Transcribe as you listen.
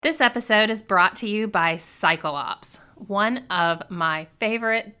This episode is brought to you by Cyclops, one of my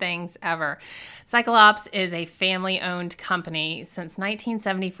favorite things ever. Cyclops is a family-owned company since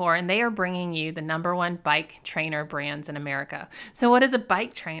 1974, and they are bringing you the #1 bike trainer brands in America. So what is a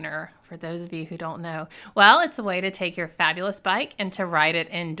bike trainer, for those of you who don't know? Well, it's a way to take your fabulous bike and to ride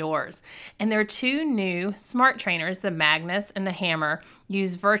it indoors. And there are two new smart trainers, the Magnus and the Hammer,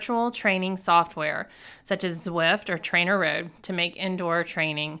 use virtual training software such as Zwift or Trainer Road to make indoor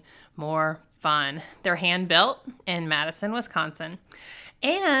training more fun. They're hand-built in Madison, Wisconsin.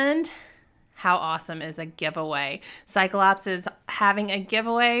 And how awesome is a giveaway? Cyclops is having a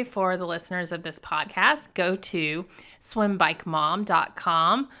giveaway for the listeners of this podcast. Go to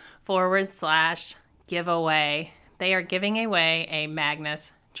swimbikemom.com/giveaway. They are giving away a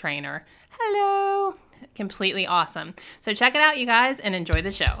Magnus trainer. Hello! Completely awesome. So check it out, you guys, and enjoy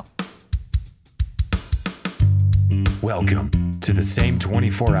the show. Welcome to the Same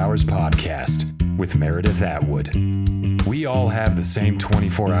 24 Hours podcast with Meredith Atwood. We all have the same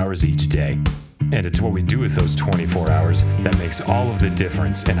 24 hours each day, and it's what we do with those 24 hours that makes all of the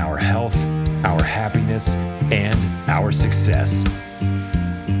difference in our health, our happiness, and our success.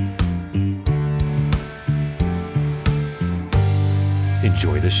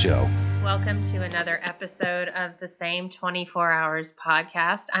 Enjoy the show. Welcome to another episode of the Same 24 Hours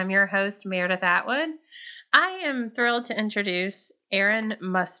podcast. I'm your host, Meredith Atwood. I am thrilled to introduce Erin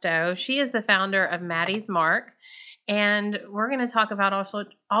Musto. She is the founder of Maddie's Mark, and we're going to talk about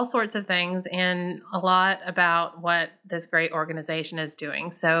all sorts of things and a lot about what this great organization is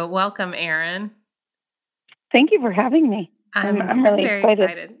doing. So welcome, Erin. Thank you for having me. I'm really very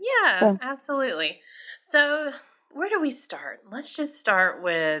excited. Yeah, absolutely. So where do we start? Let's just start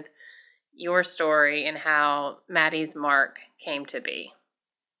with your story and how Maddie's Mark came to be.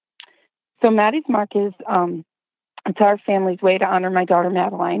 So Maddie's Mark is it's our family's way to honor my daughter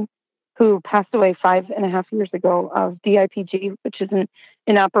Madeline, who passed away 5.5 years ago of DIPG, which is an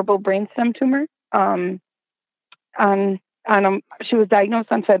inoperable brainstem tumor. She was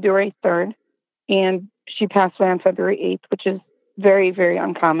diagnosed on February 3rd, and she passed away on February 8th, which is very, very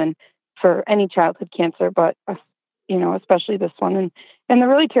uncommon for any childhood cancer, but especially this one. And the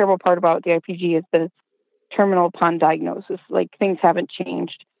really terrible part about DIPG is that it's terminal upon diagnosis. Like, things haven't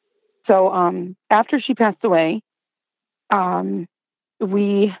changed. So after she passed away,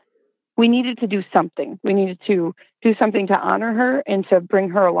 we needed to do something. We needed to do something to honor her and to bring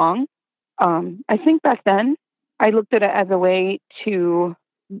her along. I think back then I looked at it as a way to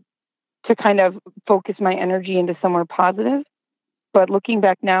kind of focus my energy into somewhere positive. But looking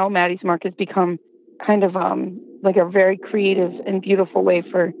back now, Maddie's Mark has become kind of like a very creative and beautiful way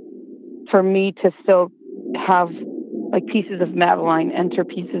for me to still have like pieces of Madeline enter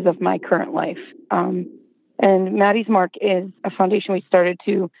pieces of my current life. And Maddie's Mark is a foundation we started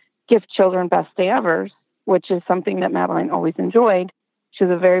to give children best day ever, which is something that Madeline always enjoyed. She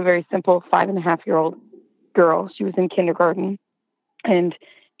was a very, very simple 5.5-year-old girl. She was in kindergarten, and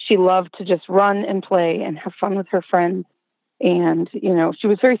she loved to just run and play and have fun with her friends. And, she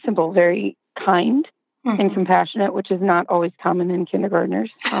was very simple, very kind and compassionate, which is not always common in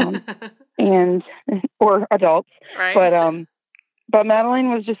kindergartners or adults. Right. But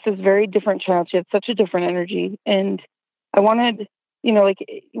Madeline was just this very different child. She had such a different energy, and I wanted, we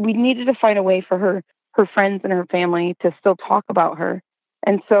needed to find a way for her friends and her family to still talk about her.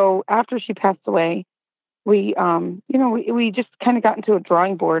 And so after she passed away, we just kind of got into a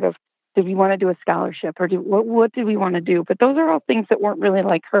drawing board of, did we want to do a scholarship or what did we want to do? But those are all things that weren't really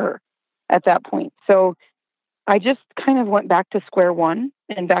like her at that point. So I just kind of went back to square one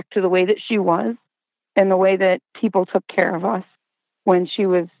and back to the way that she was and the way that people took care of us when she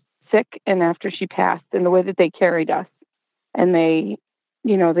was sick and after she passed, and the way that they carried us. And they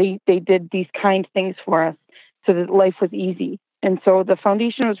did these kind things for us so that life was easy. And so the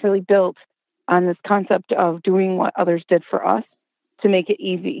foundation was really built on this concept of doing what others did for us to make it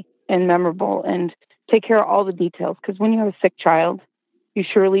easy and memorable and take care of all the details. Because when you have a sick child, you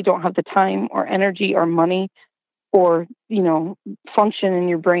surely don't have the time or energy or money or, function in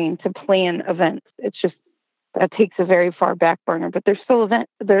your brain to plan events. It's just, that takes a very far back burner, but they're still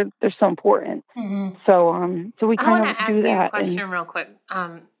events. They're so important. Mm-hmm. So we kind of do that. I want to ask you a question real quick.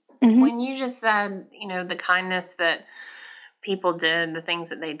 When you just said, the kindness that people did, the things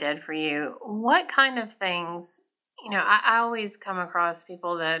that they did for you, what kind of things, I always come across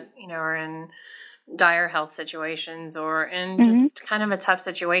people that, are in dire health situations or in just kind of a tough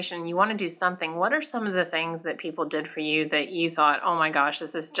situation. You want to do something. What are some of the things that people did for you that you thought, oh my gosh,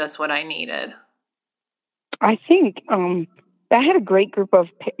 this is just what I needed? I think I had a great group of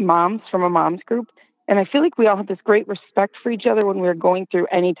moms from a mom's group And I feel like we all had this great respect for each other when we were going through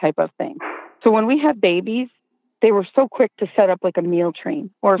any type of thing. So when we had babies, they were so quick to set up like a meal train,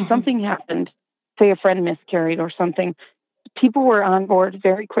 or if something happened, say a friend miscarried or something, people were on board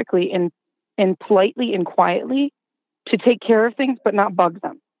very quickly and politely and quietly to take care of things, but not bug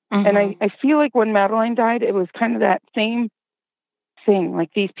them. And I feel like when Madeline died, it was kind of that same thing.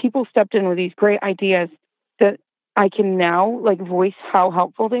 Like these people stepped in with these great ideas that I can now like voice how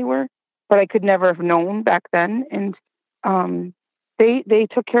helpful they were, but I could never have known back then. And they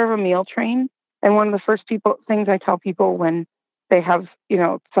took care of a meal train. And one of the first things I tell people when they have, you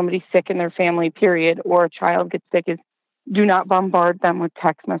know, somebody sick in their family, period, or a child gets sick is do not bombard them with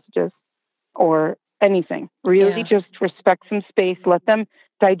text messages or anything. Really just respect some space, let them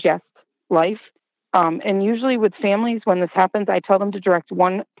digest life. And usually with families, when this happens, I tell them to direct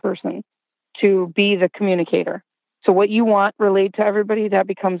one person to be the communicator. So what you want relayed to everybody, that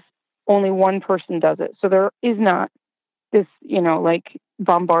becomes only one person does it. So there is not this, you know, like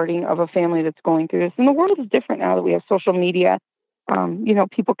bombarding of a family that's going through this. And the world is different now that we have social media. You know,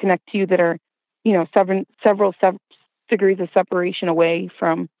 people connect to you that are, you know, several degrees of separation away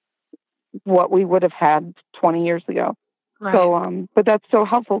from what we would have had 20 years ago. Right. So, but that's so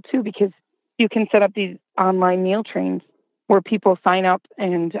helpful too, because you can set up these online meal trains where people sign up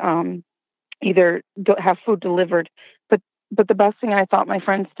and either have food delivered. But the best thing I thought my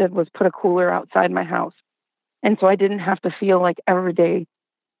friends did was put a cooler outside my house. And so I didn't have to feel like every day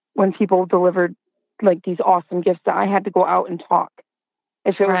when people delivered like these awesome gifts that I had to go out and talk.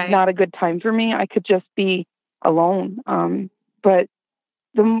 If it was not a good time for me, I could just be alone. But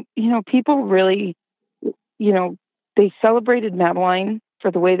people really, you know, they celebrated Madeline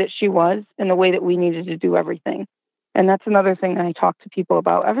for the way that she was and the way that we needed to do everything. And that's another thing that I talk to people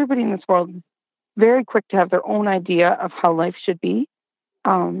about. Everybody in this world is very quick to have their own idea of how life should be.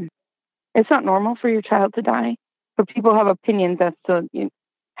 It's not normal for your child to die, but people have opinions as to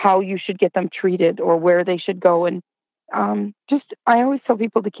how you should get them treated or where they should go. And I always tell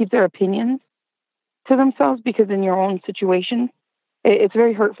people to keep their opinions to themselves, because in your own situation, it's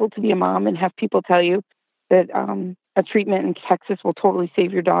very hurtful to be a mom and have people tell you that a treatment in Texas will totally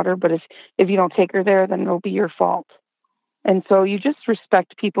save your daughter, but if you don't take her there, then it'll be your fault. And so you just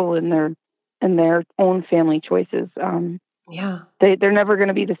respect people in their own family choices. They're never going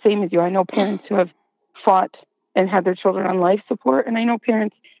to be the same as you. I know parents who have fought and had their children on life support, and I know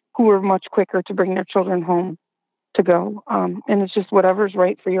parents who are much quicker to bring their children home to go. And it's just whatever's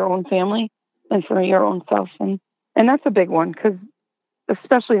right for your own family and for your own self. And that's a big one, because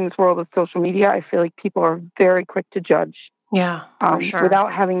especially in this world of social media, I feel like people are very quick to judge. Yeah, for sure.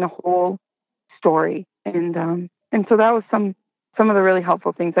 Without having the whole story. And so that was some of the really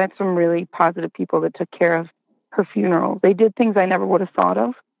helpful things. I had some really positive people that took care of her funeral. They did things I never would have thought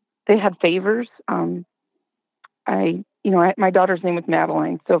of. They had favors. My daughter's name was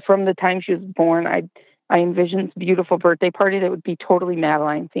Madeline. So from the time she was born, I envisioned this beautiful birthday party that would be totally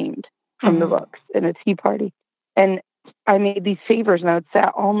Madeline themed from the books, and a tea party. And I made these favors, and I would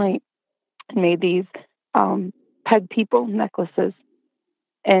sat all night and made these peg people necklaces.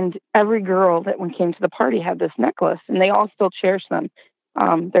 And every girl that came to the party had this necklace, and they all still cherish them.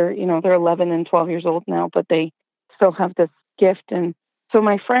 They're 11 and 12 years old now, but they still have this gift. And so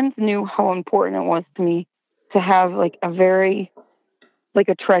my friends knew how important it was to me to have like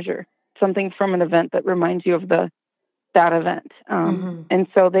a treasure, something from an event that reminds you of that event. And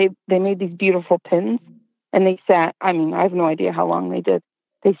so they made these beautiful pins, and they sat, I have no idea how long they did.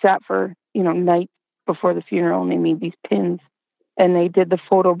 They sat for, nights before the funeral, and they made these pins, and they did the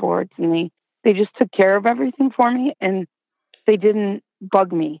photo boards, and they just took care of everything for me, and they didn't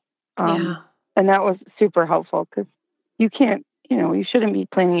bug me. And that was super helpful, because you can't, you shouldn't be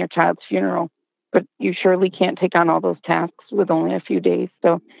planning your child's funeral, but you surely can't take on all those tasks with only a few days.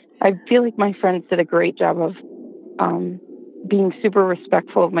 So I feel like my friends did a great job of being super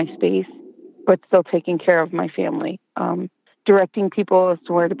respectful of my space, but still taking care of my family, directing people as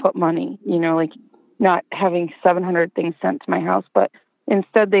to where to put money, like not having 700 things sent to my house, but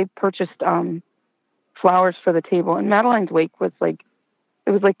instead they purchased flowers for the table. And Madeline's wake was it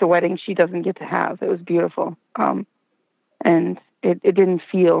was like the wedding she doesn't get to have. It was beautiful. And it didn't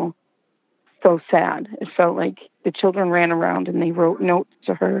feel so sad. It felt like the children ran around and they wrote notes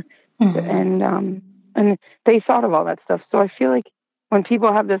to her, and they thought of all that stuff. So I feel like when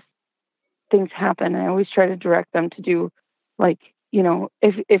people have things happen, I always try to direct them to do,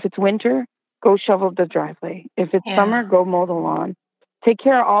 if it's winter, go shovel the driveway. If it's summer, go mow the lawn. Take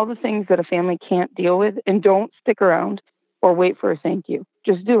care of all the things that a family can't deal with, and don't stick around or wait for a thank you.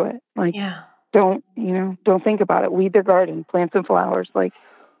 Just do it. Don't think about it. Weed their garden, plant some flowers.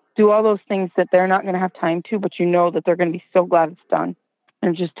 do all those things that they're not going to have time to, but you know that they're going to be so glad it's done.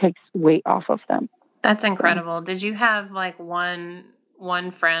 And it just takes weight off of them. That's incredible. So, did you have like one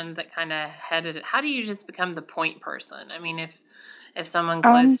friend that kind of headed it? How do you just become the point person? I mean, if someone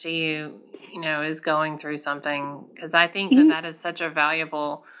close to you, is going through something, because I think that is such a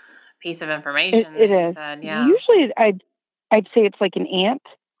valuable piece of information. It is. Said, yeah. Usually I'd say it's like an aunt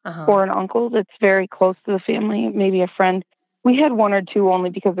or an uncle that's very close to the family, maybe a friend. We had one or two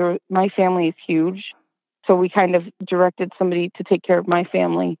only because my family is huge. So we kind of directed somebody to take care of my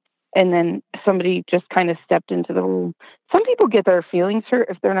family. And then somebody just kind of stepped into the room. Some people get their feelings hurt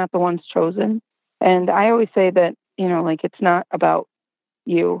if they're not the ones chosen. And I always say that, like, it's not about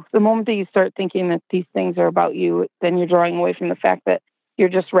you. The moment that you start thinking that these things are about you, then you're drawing away from the fact that you're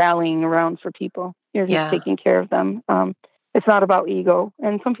just rallying around for people. You're just taking care of them. It's not about ego.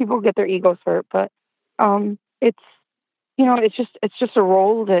 And some people get their egos hurt, but it's just a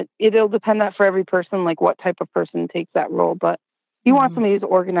role that it'll depend on for every person, like what type of person takes that role. But you want somebody who's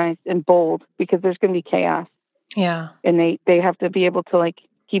organized and bold, because there's going to be chaos. Yeah. And they have to be able to like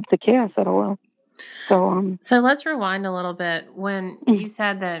keep the chaos at a low. So let's rewind a little bit. When you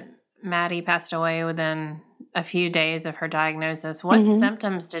said that Maddie passed away within a few days of her diagnosis, what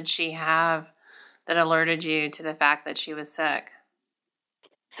symptoms did she have that alerted you to the fact that she was sick?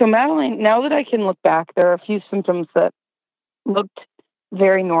 So Madeline, now that I can look back, there are a few symptoms that looked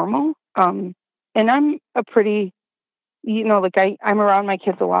very normal. And I'm a pretty, I'm around my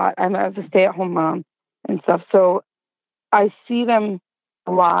kids a lot. I'm a stay-at-home mom and stuff. So I see them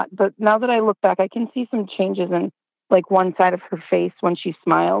a lot. But now that I look back, I can see some changes in like one side of her face when she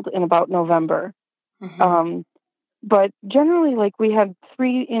smiled in about November. But generally, like, we had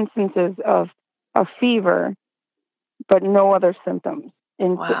 3 instances of a fever, but no other symptoms.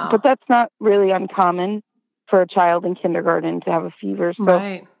 But that's not really uncommon for a child in kindergarten to have a fever. So,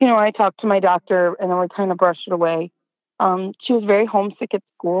 I talked to my doctor and then we kind of brushed it away. She was very homesick at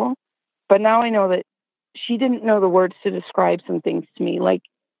school, but now I know that she didn't know the words to describe some things to me. Like,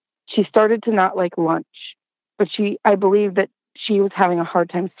 she started to not like lunch, but I believe that she was having a hard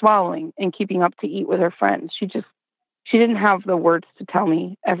time swallowing and keeping up to eat with her friends. She didn't have the words to tell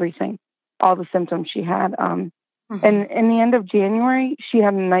me everything, all the symptoms she had. And in the end of January, she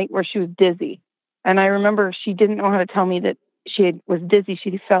had a night where she was dizzy. And I remember she didn't know how to tell me that she was dizzy.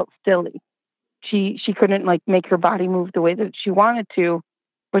 She felt silly. She couldn't like make her body move the way that she wanted to,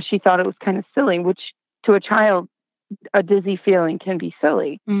 but she thought it was kind of silly, which to a child, a dizzy feeling can be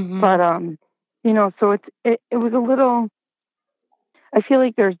silly. But, so it was a little, I feel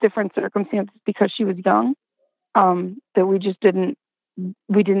like there's different circumstances because she was young, that we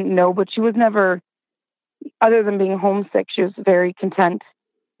didn't know, but she was never, other than being homesick, she was very content.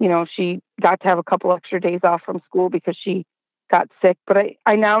 She got to have a couple extra days off from school because she got sick. But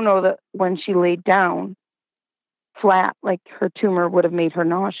I now know that when she laid down flat, like, her tumor would have made her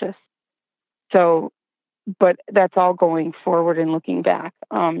nauseous. So, but that's all going forward and looking back.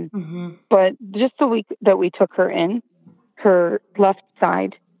 But just the week that we took her in, her left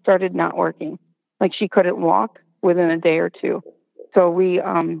side started not working. Like, she couldn't walk within a day or two. So we,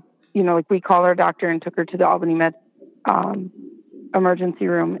 we called our doctor and took her to the Albany Med emergency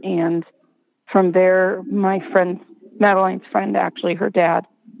room. And from there, my friend, Madeline's friend, actually, her dad,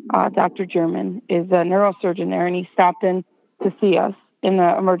 Dr. German, is a neurosurgeon there, and he stopped in to see us in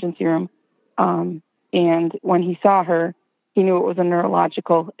the emergency room. And when he saw her, he knew it was a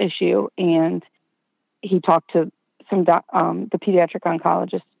neurological issue, and he talked to the pediatric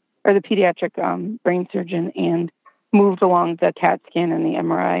oncologist or the pediatric brain surgeon, and moved along the CAT scan and the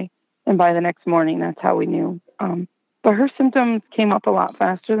MRI. And by the next morning, that's how we knew. But her symptoms came up a lot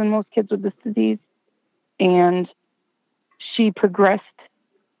faster than most kids with this disease, and she progressed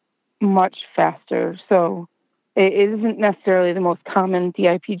much faster. So it isn't necessarily the most common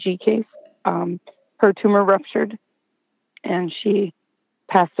DIPG case. Her tumor ruptured, and she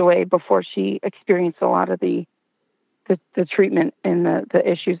passed away before she experienced a lot of the treatment and the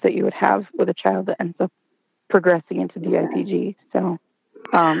issues that you would have with a child that ends up progressing into DIPG. So,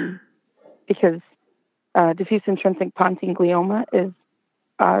 because diffuse intrinsic pontine glioma is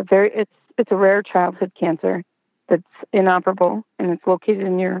it's a rare childhood cancer that's inoperable, and it's located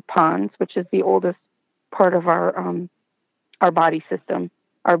in your pons, which is the oldest part of our body system,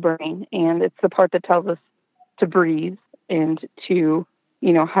 our brain, and it's the part that tells us to breathe and to,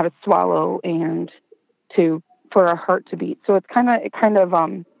 how to swallow and for our heart to beat. So it kind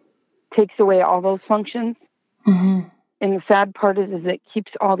of takes away all those functions. And the sad part is it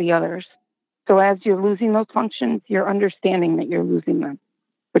keeps all the others. So as you're losing those functions, you're understanding that you're losing them,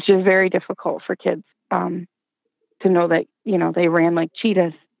 which is very difficult for kids to know that, they ran like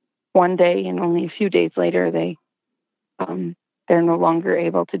cheetahs one day, and only a few days later they're no longer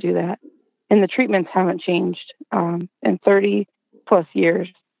able to do that. And the treatments haven't changed in 30 plus years.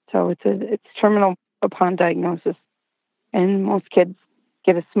 So it's terminal upon diagnosis, and most kids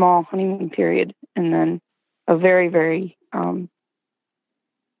get a small honeymoon period and then a very, very,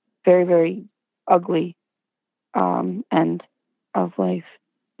 very, very ugly end of life.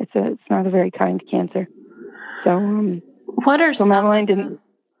 It's not a very kind cancer. So what are so some Madeline of the... didn't.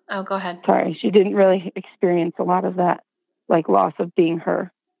 Oh, go ahead. Sorry, she didn't really experience a lot of that, like loss of being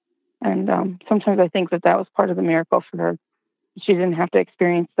her. And sometimes I think that was part of the miracle for her. She didn't have to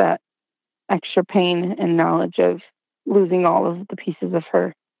experience that extra pain and knowledge of losing all of the pieces of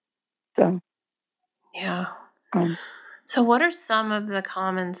her. So, yeah. So what are some of the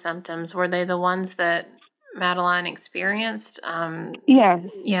common symptoms? Were they the ones that Madeline experienced? yes.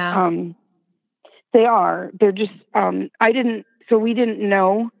 Yeah. They are. They're just, we didn't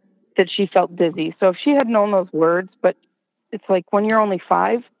know that she felt dizzy. So if she had known those words, but it's like when you're only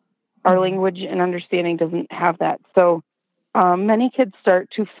 5, our language and understanding doesn't have that. So many kids start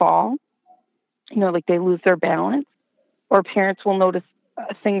to fall, like they lose their balance, or parents will notice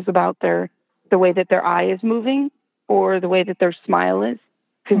things about the way that their eye is moving or the way that their smile is.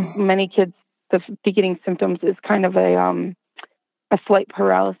 Because many kids, the beginning symptoms is kind of a slight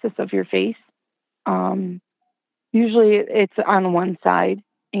paralysis of your face. Usually it's on one side,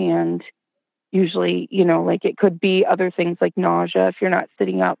 and usually, like it could be other things like nausea if you're not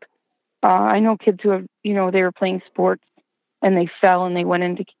sitting up. I know kids who have, they were playing sports and they fell and they went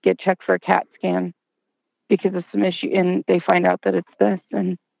in to get checked for a CAT scan because of some issue, and they find out that it's this.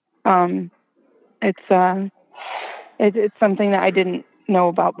 And it's something that I didn't know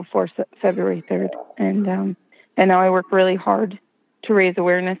about before February 3rd. And now I work really hard to raise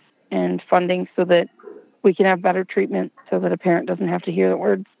awareness and funding so that we can have better treatment so that a parent doesn't have to hear the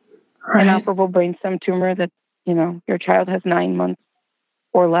words. Right. Inoperable brainstem tumor that, your child has 9 months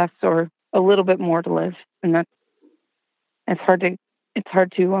or less or a little bit more to live. And it's hard to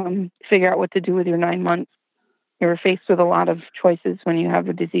figure out what to do with your 9 months. You're faced with a lot of choices when you have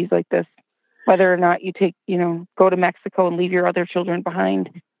a disease like this, whether or not you go to Mexico and leave your other children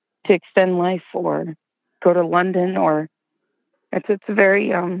behind to extend life, or go to London, or it's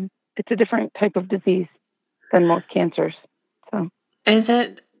a different type of disease than most cancers. So is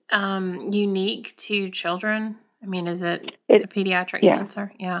it unique to children? I mean, is it a pediatric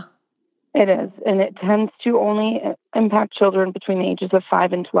cancer? Yeah. It is, and it tends to only impact children between the ages of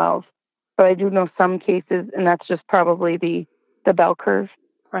 5 and 12. But I do know some cases, and that's just probably the bell curve.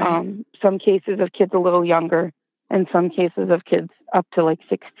 Right. Some cases of kids a little younger, and some cases of kids up to like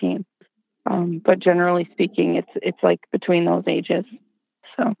 16. But generally speaking, it's like between those ages.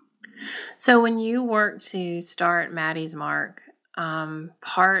 So when you worked to start Maddie's Mark,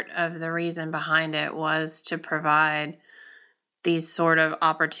 part of the reason behind it was to provide these sort of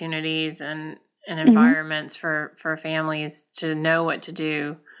opportunities and environments for families to know what to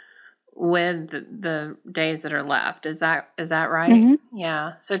do with the days that are left. Is that right? Mm-hmm.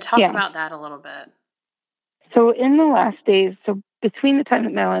 Yeah. So talk about that a little bit. So in the last days, so between the time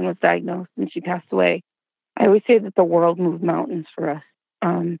that Madeline was diagnosed and she passed away, I always say that the world moved mountains for us.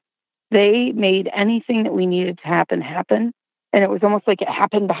 They made anything that we needed to happen. And it was almost like it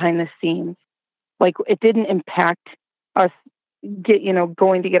happened behind the scenes. Like it didn't impact us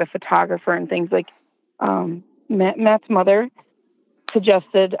going to get a photographer and things. Like Matt's mother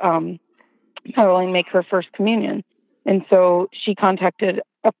suggested Madeline make her first communion. And so she contacted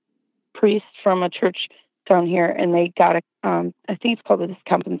a priest from a church down here, and they got I think it's called a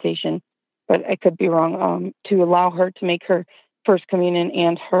discompensation, but I could be wrong, to allow her to make her first communion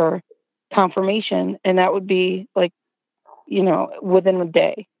and her confirmation. And that would be like, within a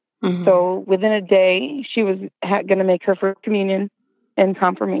day. Mm-hmm. So within a day, she was going to make her first communion and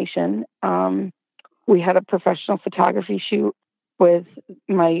confirmation. We had a professional photography shoot with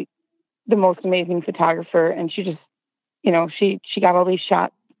the most amazing photographer, and she just, she got all these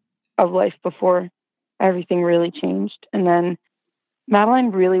shots of life before everything really changed. And then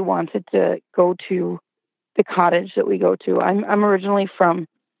Madeline really wanted to go to the cottage that we go to. I'm originally from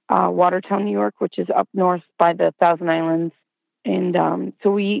Watertown, New York, which is up north by the Thousand Islands. And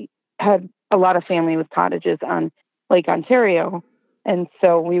so we had a lot of family with cottages on Lake Ontario. And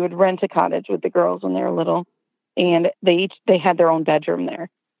so we would rent a cottage with the girls when they were little. And they had their own bedroom there.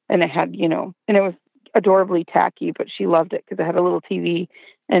 And it had, and it was adorably tacky, but she loved it because it had a little TV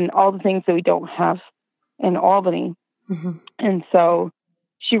and all the things that we don't have in Albany. Mm-hmm. And so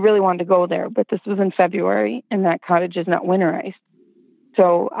she really wanted to go there, but this was in February and that cottage is not winterized.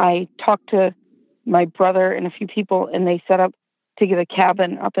 So I talked to my brother and a few people, and they set up to get a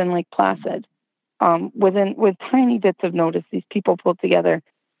cabin up in Lake Placid. With tiny bits of notice, these people pulled together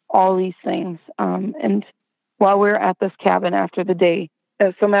all these things. And while we were at this cabin after the day,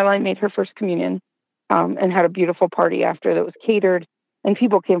 so Madeline made her first communion and had a beautiful party after that was catered, and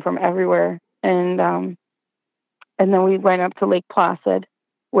people came from everywhere. And then we went up to Lake Placid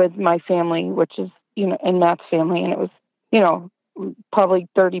with my family, which is, and Matt's family, and it was, probably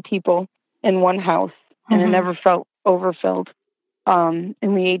 30 people in one house, and it never felt overfilled. And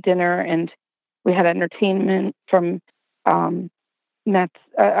we ate dinner, and we had entertainment from Matt's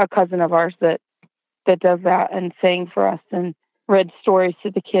a cousin of ours that does that and sang for us and read stories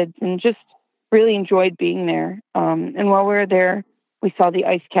to the kids and just really enjoyed being there. And while we were there, we saw the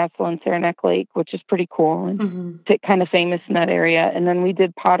ice castle in Saranac Lake, which is pretty cool and kind of famous in that area. And then we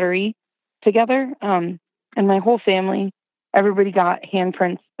did pottery together. And my whole family, everybody got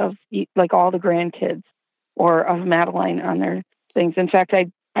handprints of like all the grandkids or of Madeline on their things. In fact, I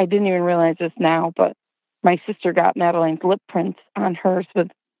didn't even realize this now, but my sister got Madeline's lip prints on hers with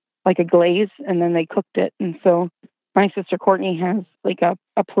like a glaze, and then they cooked it. And so my sister Courtney has like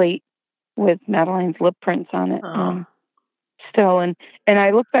a plate with Madeline's lip prints on it still. And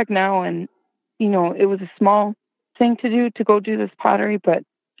I look back now and, it was a small thing to do to go do this pottery, but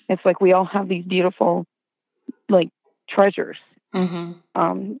it's like we all have these beautiful like treasures.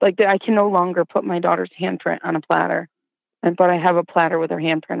 Like I can no longer put my daughter's handprint on a platter, but I have a platter with her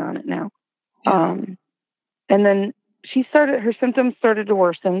handprint on it now. Yeah. And then her symptoms started to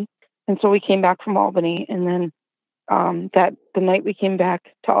worsen. And so we came back from Albany. And then the night we came back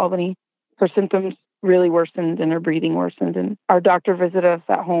to Albany, her symptoms really worsened and her breathing worsened. And our doctor visited us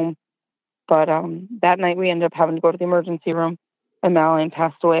at home. But that night we ended up having to go to the emergency room, and Madeline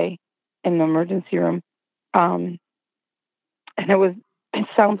passed away in the emergency room. And it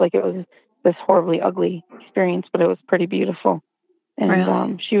sounds like it was this horribly ugly experience, but it was pretty beautiful. And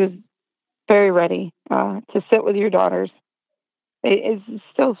really? She was very ready to sit with your daughters. It's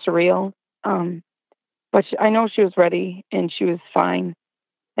still surreal, but I know she was ready and she was fine.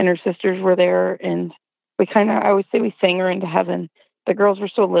 And her sisters were there, and I always say we sang her into heaven. The girls were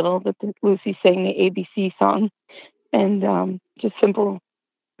so little that Lucy sang the ABC song, and just simple.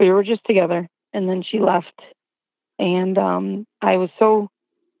 We were just together, and then she left, and I was so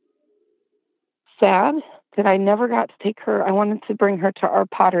sad that I never got to take her. I wanted to bring her to our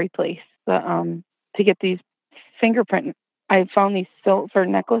pottery place to get these fingerprint. I found these silver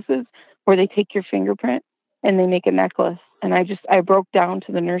necklaces where they take your fingerprint and they make a necklace. And I broke down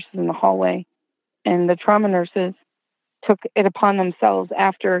to the nurses in the hallway, and the trauma nurses took it upon themselves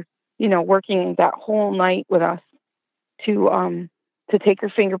after, working that whole night with us to take her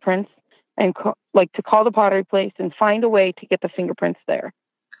fingerprints and to call the pottery place and find a way to get the fingerprints there.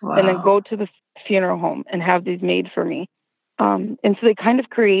 Wow. And then go to the funeral home and have these made for me. And so they kind of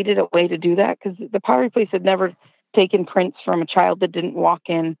created a way to do that, because the pottery place had never taken prints from a child that didn't walk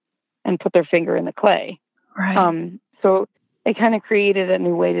in and put their finger in the clay. Right. So they kind of created a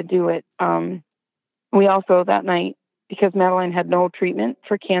new way to do it. We also that night, because Madeline had no treatment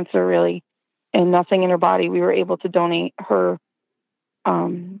for cancer really, and nothing in her body, we were able to donate her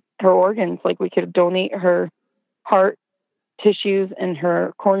organs. Like we could donate her heart tissues and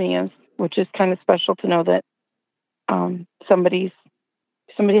her corneas, which is kind of special to know that somebody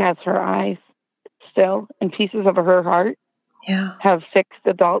has her eyes still, and pieces of her heart have fixed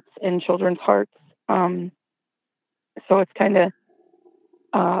adults and children's hearts. So it's kind of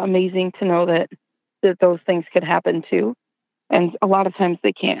amazing to know that those things could happen too. And a lot of times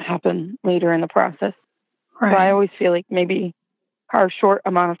they can't happen later in the process. Right. So I always feel like maybe our short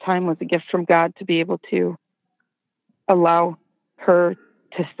amount of time was a gift from God to be able to allow her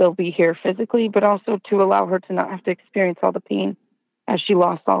to still be here physically, but also to allow her to not have to experience all the pain as she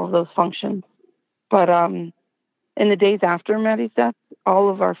lost all of those functions. But in the days after Maddie's death, all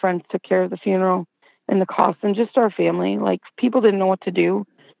of our friends took care of the funeral and the costs, and just our family. Like, people didn't know what to do.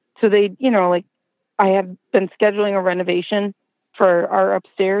 So they, I had been scheduling a renovation for our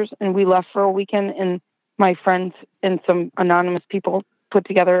upstairs, and we left for a weekend, and my friends and some anonymous people put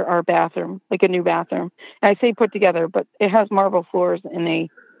together our bathroom, like a new bathroom. And I say put together, but it has marble floors and a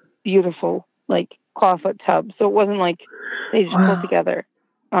beautiful, clawfoot tub. So it wasn't like they just pulled together.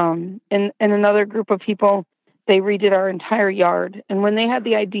 And another group of people, they redid our entire yard. And when they had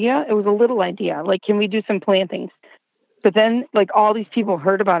the idea, it was a little idea, like, can we do some plantings? But then, all these people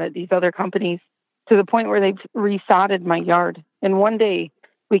heard about it, these other companies, to the point where they resodded my yard. And one day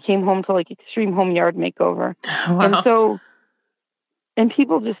we came home to extreme home yard makeover. Wow. And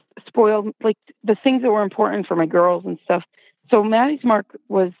people just spoiled the things that were important for my girls and stuff. So Maddie's mark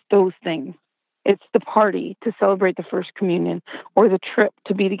was those things. It's the party to celebrate the first communion, or the trip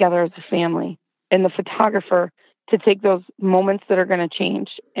to be together as a family, and the photographer to take those moments that are going to change,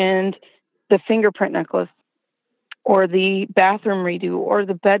 and the fingerprint necklace, or the bathroom redo, or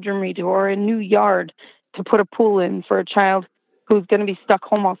the bedroom redo, or a new yard to put a pool in for a child who's going to be stuck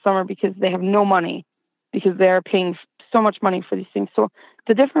home all summer because they have no money, because they are paying so much money for these things. So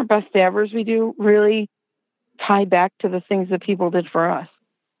the different best evers we do really tie back to the things that people did for us.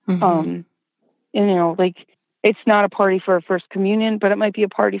 And, like, it's not a party for a first communion, but it might be a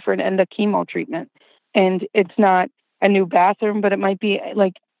party for an end of chemo treatment. And it's not a new bathroom, but it might be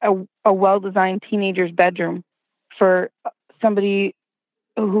like a well-designed teenager's bedroom for somebody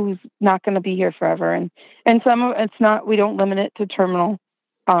who's not going to be here forever. And some of it's not, we don't limit it to terminal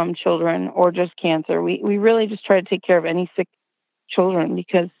children or just cancer. We really just try to take care of any sick children,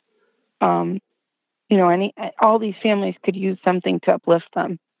 because, all these families could use something to uplift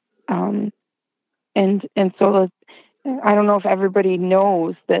them. And so I don't know if everybody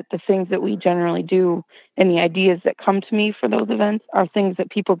knows that the things that we generally do and the ideas that come to me for those events are things that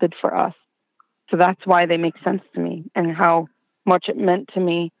people did for us. So that's why they make sense to me, and how much it meant to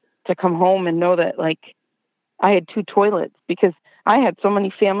me to come home and know that, like, I had 2 toilets, because I had so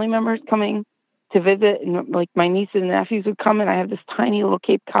many family members coming to visit, and like my nieces and nephews would come, and I have this tiny little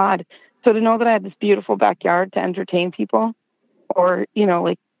Cape Cod. So to know that I had this beautiful backyard to entertain people, or,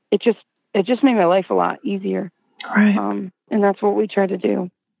 like, it just made my life a lot easier. Right. And that's what we try to do.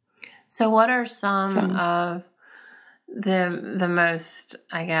 So what are some of the most,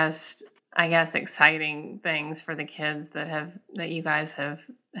 I guess exciting things for the kids that you guys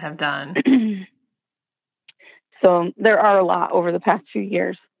have done? So there are a lot over the past few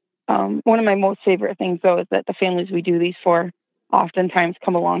years. One of my most favorite things, though, is that the families we do these for oftentimes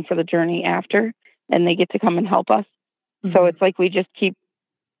come along for the journey after, and they get to come and help us. So it's like we just keep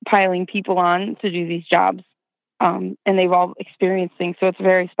piling people on to do these jobs, and they've all experienced things. So it's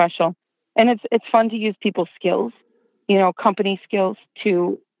very special, and it's fun to use people's skills, company skills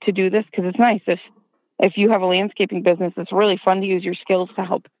to do this, because it's nice if you have a landscaping business. It's really fun to use your skills to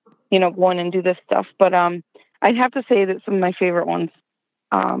help, go in and do this stuff. But I'd have to say that some of my favorite ones.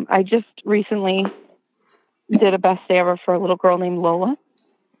 I just recently did a best day ever for a little girl named Lola,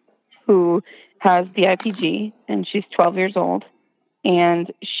 who has the IPG, and she's 12 years old,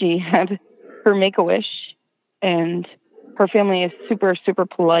 and she had her Make-A-Wish, and her family is super, super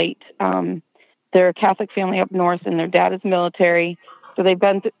polite. They're a Catholic family up north, and their dad is military, so they've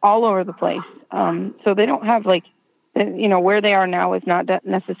been all over the place. So they don't have, like, where they are now is not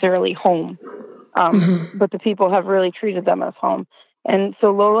necessarily home, but the people have really treated them as home. And so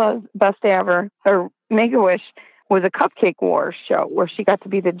Lola's best day ever, her Make-A-Wish, was a cupcake war show where she got to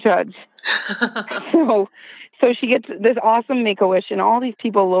be the judge. So she gets this awesome Make-A-Wish, and all these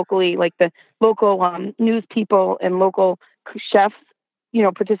people locally, like the local news people and local chefs,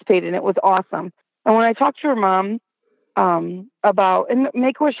 participated, and it was awesome. And when I talked to her mom about, and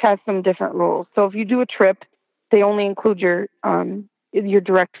Make-A-Wish has some different rules. So if you do a trip, they only include your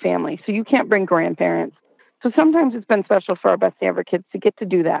direct family. So you can't bring grandparents. So sometimes it's been special for our best day ever kids to get to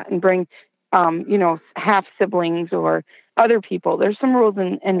do that and bring, half siblings or other people. There's some rules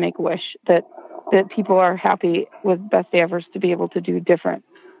in Make-A-Wish that people are happy with best day evers to be able to do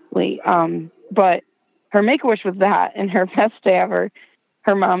differently. But her Make-A-Wish was that, and her best day ever,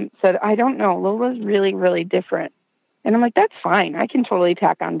 her mom said, I don't know, Lola's really, really different. And I'm like, that's fine. I can totally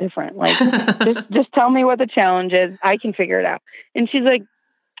tack on different. Like, just tell me what the challenge is. I can figure it out. And she's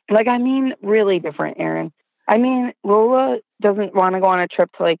like, I mean, really different, Erin. I mean, Lola doesn't want to go on a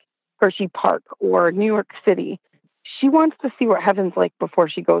trip to, like, Hershey Park or New York City. She wants to see what heaven's like before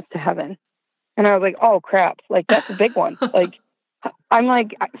she goes to heaven. And I was like, oh, crap. Like, that's a big one. Like, I'm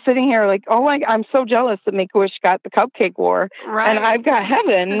like sitting here like, oh, I'm so jealous that Make-A-Wish got the cupcake war, right, and I've got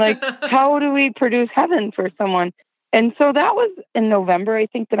heaven. Like, how do we produce heaven for someone? And so that was in November, I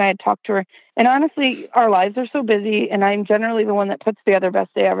think, that I had talked to her. And honestly, our lives are so busy, and I'm generally the one that puts together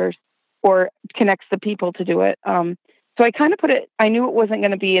best day evers or connects the people to do it. So I kind of I knew it wasn't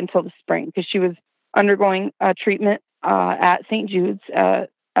going to be until the spring, because she was undergoing a treatment at St. Jude's, a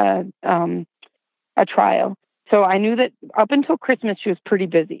trial. So I knew that up until Christmas, she was pretty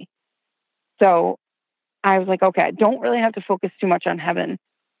busy. So I was like, okay, I don't really have to focus too much on heaven.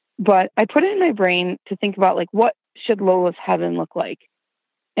 But I put it in my brain to think about, like, what should Lola's heaven look like?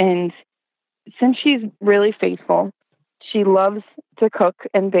 And since she's really faithful, she loves to cook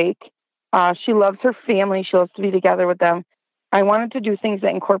and bake. She loves her family. She loves to be together with them. I wanted to do things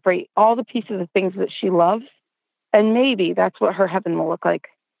that incorporate all the pieces of things that she loves. And maybe that's what her heaven will look like.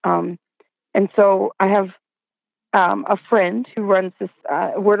 And so I have a friend who runs this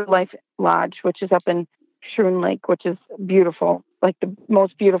Word of Life Lodge, which is up in Shroon Lake, which is beautiful, like the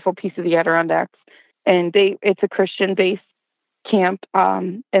most beautiful piece of the Adirondacks. And it's a Christian-based camp,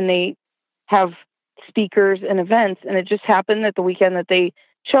 and they have speakers and events. And it just happened that the weekend that they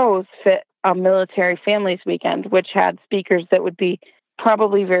chose fit a military families weekend, which had speakers that would be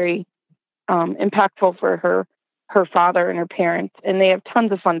probably very impactful for her father and her parents. And they have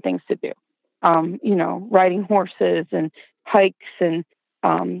tons of fun things to do. Riding horses and hikes and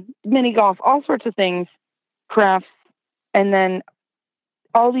mini golf, all sorts of things, crafts, and then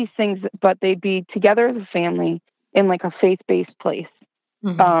all these things, but they'd be together as a family in like a faith-based place.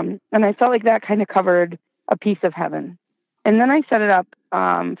 Mm-hmm. And I felt like that kind of covered a piece of heaven. And then I set it up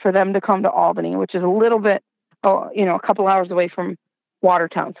for them to come to Albany, which is a little bit, a couple hours away from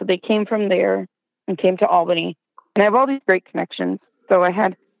Watertown. So they came from there and came to Albany. And I have all these great connections. So I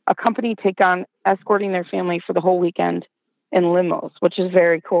had a company take on escorting their family for the whole weekend in limos, which is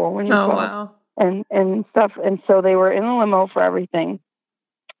very cool when you're 12. Wow. And stuff. And so they were in a limo for everything.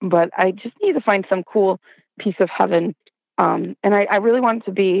 But I just need to find some cool piece of heaven. And I really wanted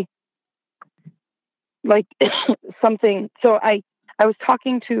to be like something. So I was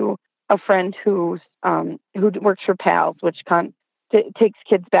talking to a friend who works for PALS, which takes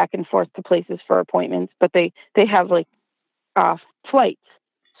kids back and forth to places for appointments, but they have like flights.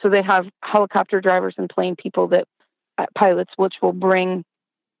 So they have helicopter drivers and plane people pilots, which will bring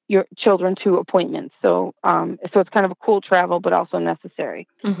your children to appointments. So it's kind of a cool travel, but also necessary.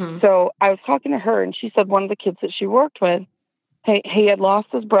 Mm-hmm. So I was talking to her, and she said one of the kids that she worked with, he had lost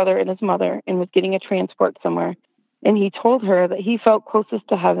his brother and his mother and was getting a transport somewhere. And he told her that he felt closest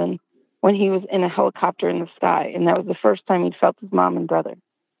to heaven when he was in a helicopter in the sky. And that was the first time he'd felt his mom and brother.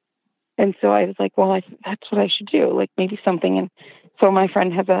 And so I was like, well, that's what I should do. Like maybe something. And so my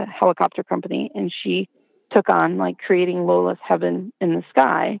friend has a helicopter company, and she took on like creating Lola's heaven in the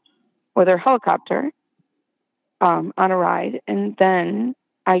sky with her helicopter on a ride. And then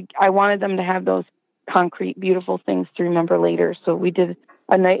I wanted them to have those concrete, beautiful things to remember later. So we did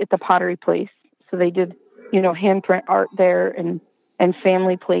a night at the Pottery Place. So they did, handprint art there and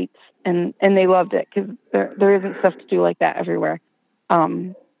family plates, and they loved it because there isn't stuff to do like that everywhere.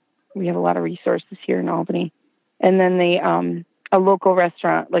 We have a lot of resources here in Albany. And then a local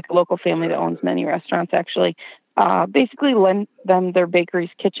restaurant, like a local family that owns many restaurants actually, basically lent them their bakery's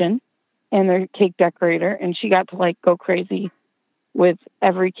kitchen and their cake decorator. And she got to like go crazy with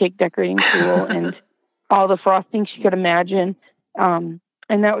every cake decorating tool and all the frosting she could imagine. And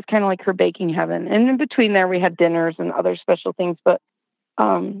that was kind of like her baking heaven. And in between there, we had dinners and other special things. But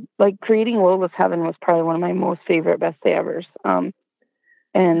like creating Lola's heaven was probably one of my most favorite best day evers. And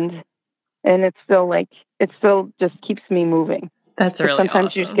it's still just keeps me moving. That's really sometimes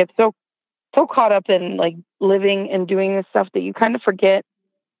awesome. You just get so caught up in like living and doing this stuff that you kind of forget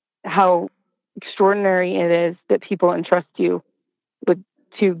how extraordinary it is that people entrust you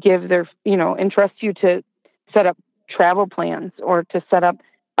to give their, entrust you to set up travel plans or to set up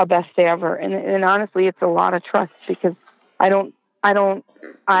a best day ever. And honestly, it's a lot of trust because I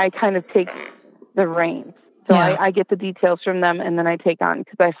kind of take the reins. So yeah. I get the details from them and then I take on,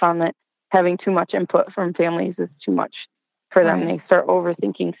 because I found that having too much input from families is too much for them. Right. They start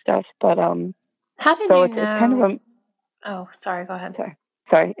overthinking stuff. But how did you know? It's kind of sorry, go ahead.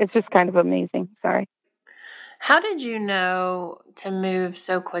 Sorry. It's just kind of amazing. Sorry. How did you know to move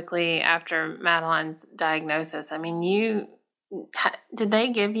so quickly after Madeline's diagnosis? I mean, did they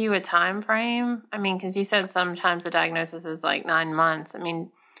give you a time frame? I mean, because you said sometimes the diagnosis is like 9 months. I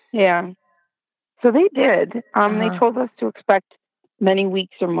mean, yeah. So they did. They told us to expect many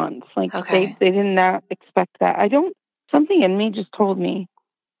weeks or months. Like they did not expect that. Something in me just told me.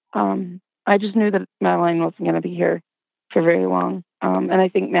 I just knew that Madeline wasn't going to be here for very long. And I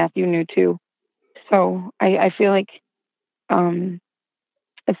think Matthew knew too. So I feel like as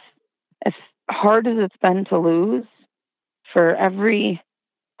hard as it's been to lose, for every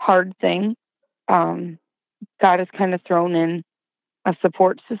hard thing, God has kind of thrown in a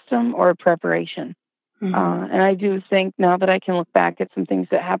support system or a preparation. Mm-hmm. And I do think now that I can look back at some things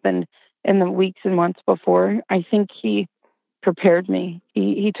that happened in the weeks and months before, I think he prepared me.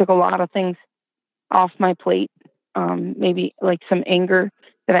 He took a lot of things off my plate. Maybe like some anger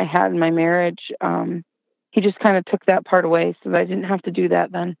that I had in my marriage. He just kind of took that part away so that I didn't have to do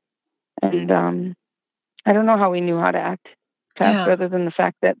that then. And I don't know how we knew how to act fast, other than the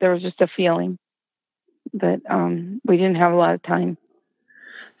fact that there was just a feeling that we didn't have a lot of time.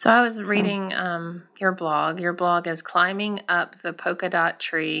 So I was reading your blog. Your blog is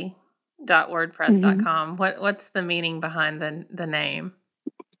climbingupthepolkadottree.wordpress.com. Mm-hmm. What's the meaning behind the name?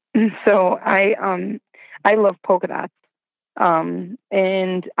 So I I love polka dots.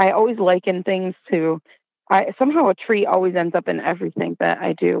 And I always liken things to, somehow a tree always ends up in everything that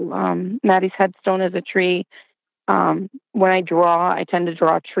I do. Maddie's headstone is a tree. When I draw, I tend to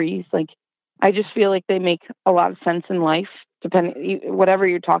draw trees. Like, I just feel like they make a lot of sense in life, depending, whatever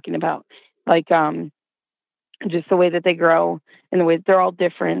you're talking about. Like, just the way that they grow and the way that they're all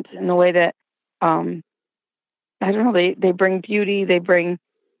different and the way that, I don't know, they bring beauty, they bring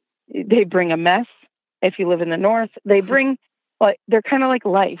a mess. If you live in the north, they bring, like, they're kind of like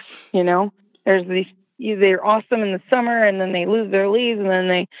life, there's these, they're awesome in the summer and then they lose their leaves and then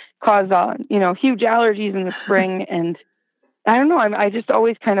they cause, huge allergies in the spring. And I don't know, I just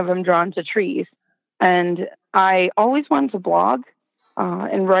always kind of am drawn to trees, and I always wanted to blog,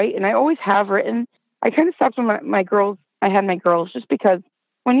 and write. And I always have written. I kind of stopped when my girls, I had my girls, just because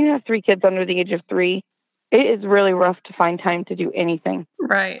when you have 3 kids under the age of 3, it is really rough to find time to do anything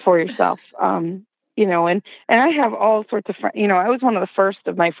right for yourself. And I have all sorts of friends. I was one of the first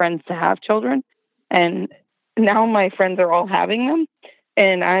of my friends to have children, and now my friends are all having them.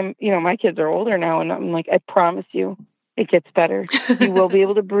 And I'm, my kids are older now, and I'm like, I promise you, it gets better. You will be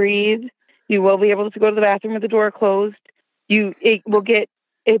able to breathe. You will be able to go to the bathroom with the door closed.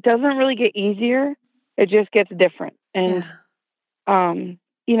 It doesn't really get easier. It just gets different. And,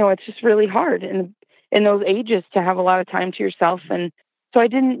 it's just really hard in those ages to have a lot of time to yourself. And so I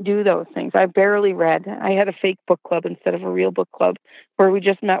didn't do those things. I barely read. I had a fake book club instead of a real book club, where we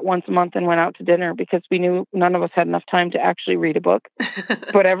just met once a month and went out to dinner, because we knew none of us had enough time to actually read a book.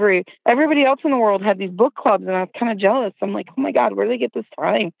 But everybody else in the world had these book clubs, and I was kind of jealous. I'm like, oh my God, where do they get this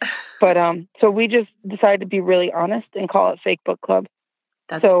time? But so we just decided to be really honest and call it fake book club.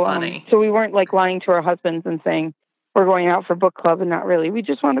 That's funny. So we weren't like lying to our husbands and saying we're going out for book club, and not really. We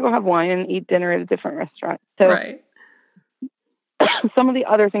just wanted to go have wine and eat dinner at a different restaurant. So right. Some of the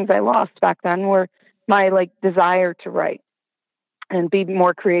other things I lost back then were my desire to write and be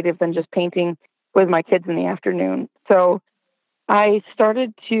more creative than just painting with my kids in the afternoon. So I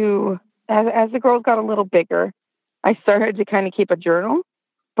started to, as the girls got a little bigger, I started to kind of keep a journal,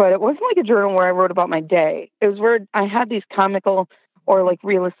 but it wasn't like a journal where I wrote about my day. It was where I had these comical or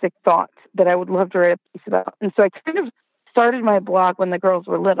realistic thoughts that I would love to write a piece about. And so I kind of started my blog when the girls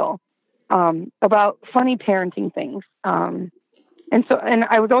were little, about funny parenting things. And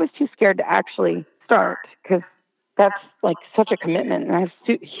I was always too scared to actually start, because that's such a commitment, and I have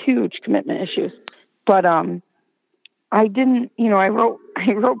huge commitment issues. But I didn't, I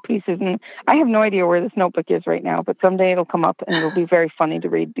wrote pieces, and I have no idea where this notebook is right now, but someday it'll come up and it'll be very funny to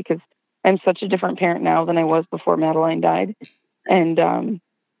read, because I'm such a different parent now than I was before Madeline died. And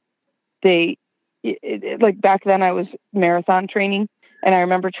back then I was marathon training, and I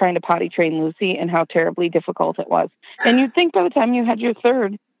remember trying to potty train Lucy and how terribly difficult it was. And you'd think by the time you had your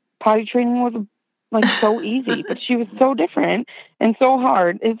third, potty training was so easy, but she was so different and so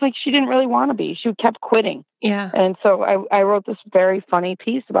hard. It's like she didn't really want to be. She kept quitting. Yeah. And so I wrote this very funny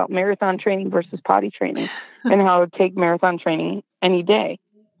piece about marathon training versus potty training and how to take marathon training any day.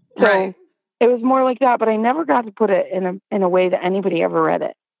 So right. It was more like that, but I never got to put it in a way that anybody ever read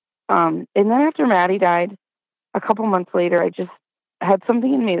it. And then after Maddie died, a couple months later, I just had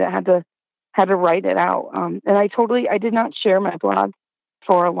something in me that had to write it out. And I did not share my blog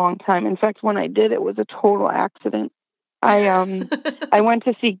for a long time. In fact, when I did, it was a total accident. I went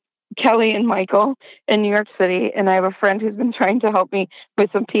to see Kelly and Michael in New York City, and I have a friend who's been trying to help me with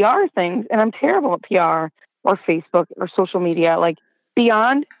some PR things, and I'm terrible at PR or Facebook or social media.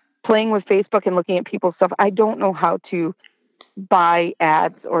 Beyond playing with Facebook and looking at people's stuff, I don't know how to buy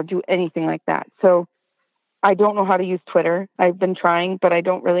ads or do anything like that. So I don't know how to use Twitter. I've been trying, but I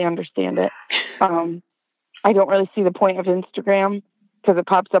don't really understand it. I don't really see the point of Instagram, because it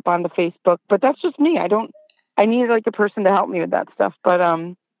pops up on the Facebook, but that's just me. I needed a person to help me with that stuff. But,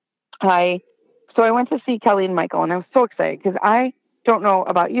 so I went to see Kelly and Michael, and I was so excited, because I don't know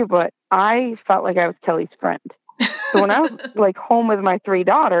about you, but I felt like I was Kelly's friend. So when I was home with my 3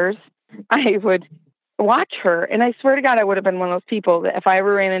 daughters, I would watch her, and I swear to God, I would have been one of those people that if I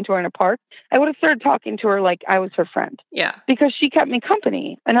ever ran into her in a park, I would have started talking to her like I was her friend. Yeah. Because she kept me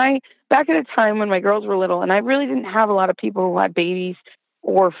company. And back at a time when my girls were little, and I really didn't have a lot of people who had babies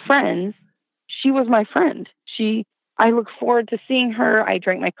or friends, she was my friend. I look forward to seeing her. I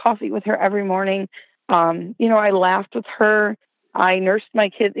drank my coffee with her every morning. I laughed with her. I nursed my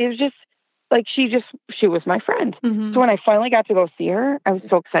kids. It was just she was my friend. Mm-hmm. So when I finally got to go see her, I was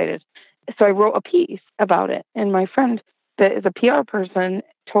so excited. So I wrote a piece about it. And my friend that is a PR person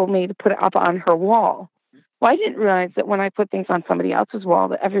told me to put it up on her wall. Well, I didn't realize that when I put things on somebody else's wall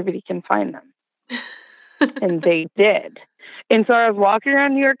that everybody can find them. And they did. And so I was walking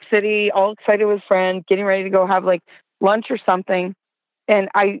around New York City, all excited with friends, getting ready to go have like lunch or something. And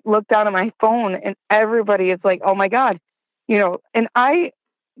I looked down at my phone and everybody is like, oh my God, and I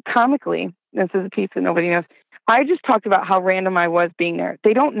comically, this is a piece that nobody knows. I just talked about how random I was being there.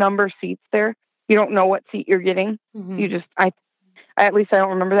 They don't number seats there. You don't know what seat you're getting. You just, at least I don't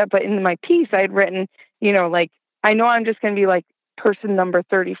remember that. But in my piece, I had written, like, I know I'm just going to be like person number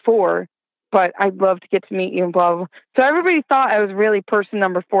 34, but I'd love to get to meet you and blah, blah, blah. So everybody thought I was really person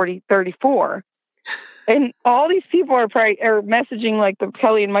number 34. And all these people are messaging like the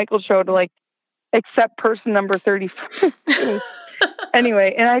Kelly and Michael show to like accept person number 34.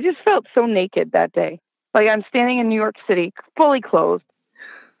 Anyway, and I just felt so naked that day. Like I'm standing in New York City, fully clothed,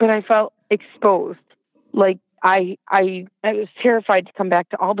 but I felt exposed. Like I was terrified to come back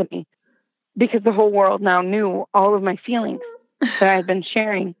to Albany because the whole world now knew all of my feelings that I had been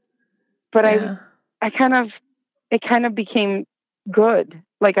sharing. But it kind of became good.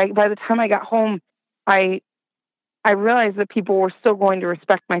 Like by the time I got home, I realized that people were still going to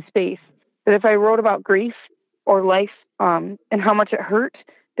respect my space. That if I wrote about grief or life, and how much it hurt,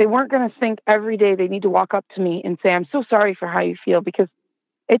 they weren't going to think every day they need to walk up to me and say, I'm so sorry for how you feel, because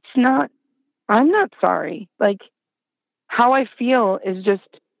I'm not sorry. Like how I feel is just,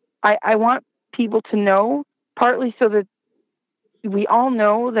 I want people to know, partly so that we all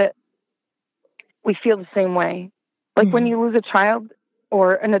know that we feel the same way. Like when you lose a child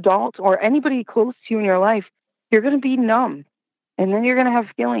or an adult or anybody close to you in your life, you're going to be numb and then you're going to have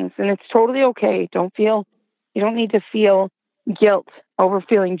feelings, and it's totally okay. You don't need to feel guilt over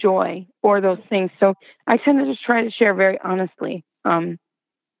feeling joy or those things. So I tend to just try to share very honestly. And,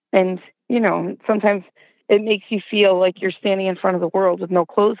 sometimes it makes you feel like you're standing in front of the world with no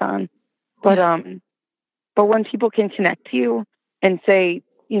clothes on. But when people can connect to you and say,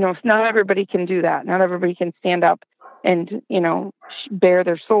 not everybody can do that. Not everybody can stand up and, bare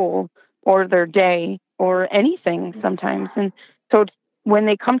their soul or their day or anything sometimes. And so when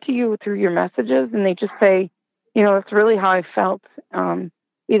they come to you through your messages and they just say, it's really how I felt,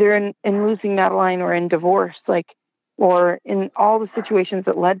 either in losing Madeline or in divorce, or in all the situations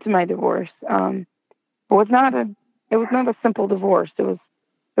that led to my divorce. It was not a simple divorce. There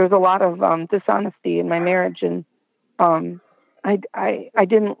was a lot of dishonesty in my marriage, and I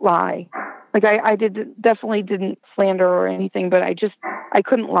didn't lie. Like I definitely didn't slander or anything, but I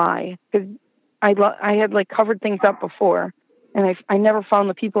couldn't lie because I had like covered things up before, and I never found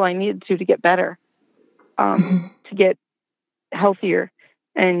the people I needed to get better, to get healthier.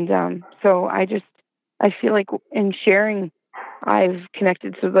 And so I feel like in sharing, I've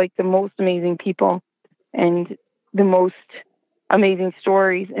connected to like the most amazing people and the most amazing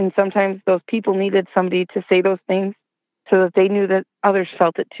stories. And sometimes those people needed somebody to say those things so that they knew that others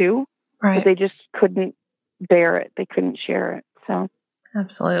felt it too, right, but they just couldn't bear it. They couldn't share it. So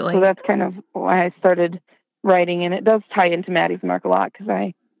absolutely. So that's kind of why I started writing. And it does tie into Maddie's mark a lot, because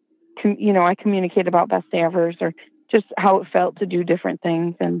I communicate about best evers or just how it felt to do different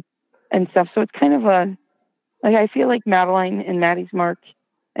things and stuff. So it's kind of I feel like Madeline and Maddie's mark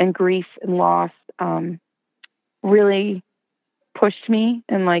and grief and loss really pushed me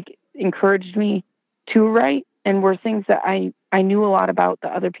and like encouraged me to write, and were things that I knew a lot about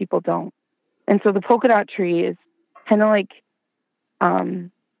that other people don't. And so the polka dot tree is kind of like,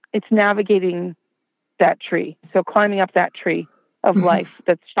 it's navigating that tree. So climbing up that tree of life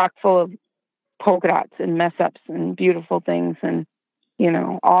that's chock full of polka dots and mess ups and beautiful things and,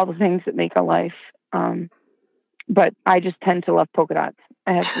 all the things that make a life. But I just tend to love polka dots.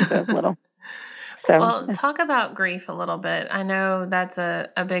 I have since I was little. So, well, talk about grief a little bit. I know that's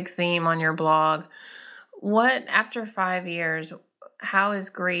a big theme on your blog. After 5 years, how is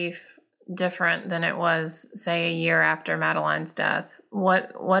grief different than it was, say, a year after Madeline's death?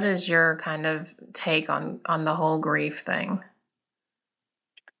 What is your kind of take on the whole grief thing?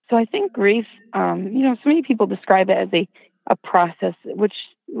 So I think grief, so many people describe it as a process, which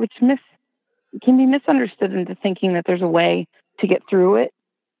can be misunderstood into thinking that there's a way to get through it,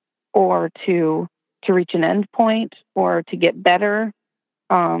 or to reach an end point, or to get better,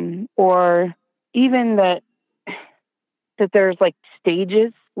 or even that there's like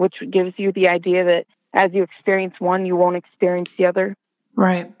stages, which gives you the idea that as you experience one, you won't experience the other.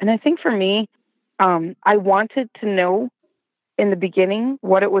 Right. And I think for me, I wanted to know in the beginning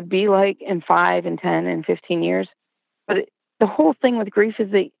what it would be like in 5 and 10 and 15 years. But the whole thing with grief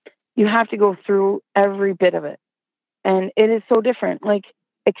is that you have to go through every bit of it. And it is so different. Like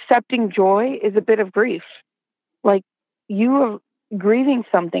accepting joy is a bit of grief. Like you are grieving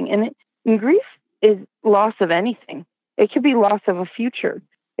something, and grief is loss of anything. It could be loss of a future.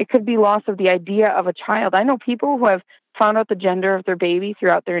 It could be loss of the idea of a child. I know people who have found out the gender of their baby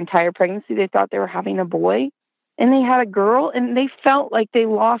throughout their entire pregnancy. They thought they were having a boy, and they had a girl, and they felt like they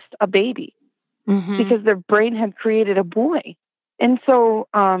lost a baby because their brain had created a boy. And so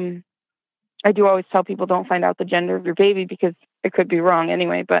I do always tell people, don't find out the gender of your baby because it could be wrong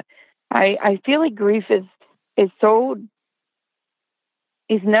anyway. But I feel like grief is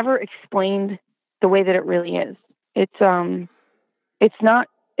never explained the way that it really is. It's not,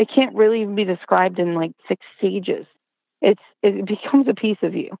 it can't really be described in like 6 stages. It becomes a piece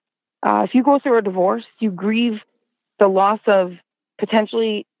of you. If you go through a divorce, you grieve the loss of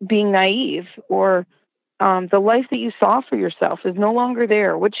potentially being naive, or the life that you saw for yourself is no longer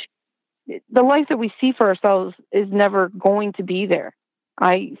there, which the life that we see for ourselves is never going to be there.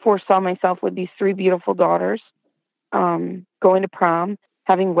 I foresaw myself with these 3 beautiful daughters, going to prom,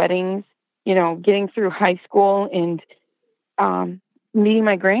 having weddings, getting through high school, and meeting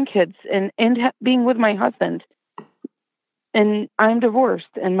my grandkids, and being with my husband. And I'm divorced,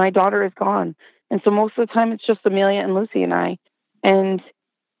 and my daughter is gone. And so most of the time it's just Amelia and Lucy and I. And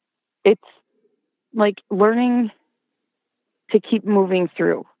it's like learning to keep moving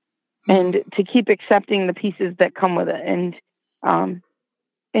through and to keep accepting the pieces that come with it. And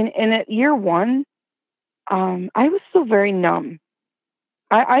at year 1, I was still very numb.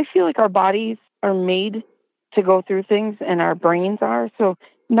 I feel like our bodies are made to go through things, and our brains are. So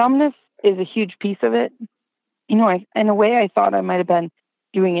numbness is a huge piece of it. In a way, I thought I might have been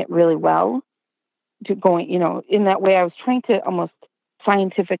doing it really well. In that way, I was trying to almost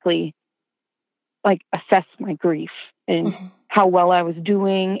scientifically like assess my grief and how well I was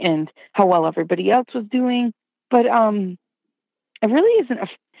doing and how well everybody else was doing. But it really isn't.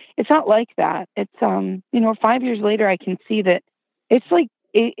 It's not like that. It's 5 years later, I can see that it's like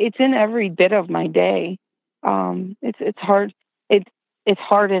it's in every bit of my day. It's hard. It's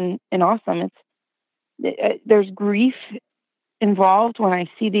hard and awesome. There's grief involved when I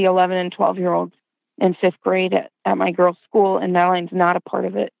see the 11 and 12-year-olds in 5th grade at my girls' school, and Madeline's not a part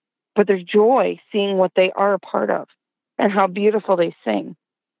of it. But there's joy seeing what they are a part of and how beautiful they sing.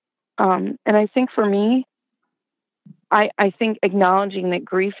 And I think for me, I think acknowledging that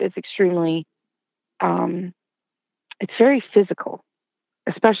grief is extremely, it's very physical,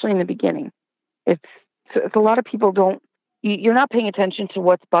 especially in the beginning. It's a lot of people you're not paying attention to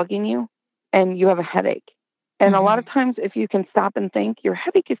what's bugging you, and you have a headache. And a lot of times, if you can stop and think, your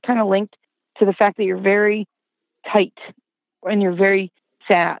headache is kind of linked to the fact that you're very tight and you're very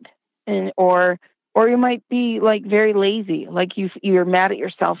sad, or you might be like very lazy, like you're mad at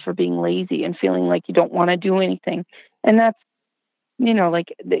yourself for being lazy and feeling like you don't want to do anything. And that's,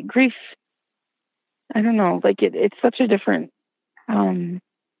 like the grief, I don't know, like it's such a different thing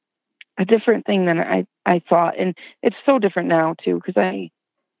than I thought. And it's so different now too, because I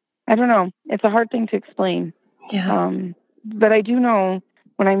don't know, it's a hard thing to explain. Yeah. But I do know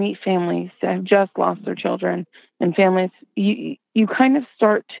when I meet families that have just lost their children, and families, you kind of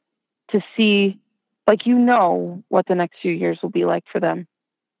start to see, like, what the next few years will be like for them.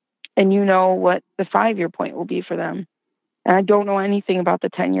 And what the 5-year point will be for them. And I don't know anything about the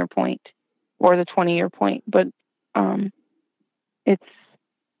 10-year point or the 20-year point, but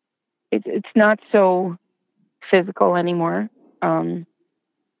it's not so physical anymore.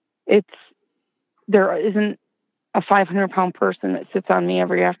 There isn't a 500-pound person that sits on me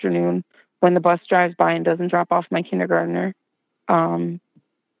every afternoon when the bus drives by and doesn't drop off my kindergartner.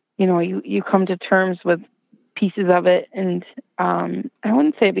 You come to terms with pieces of it, and I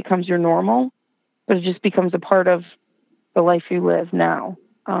wouldn't say it becomes your normal, but it just becomes a part of the life you live now,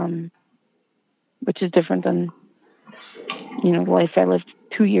 which is different than, the life I lived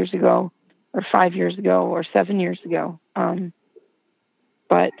 2 years ago or 5 years ago or 7 years ago.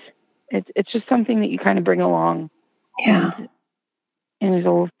 But it's just something that you kind of bring along. Yeah. And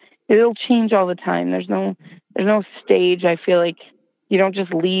it'll change all the time. There's no stage. I feel like you don't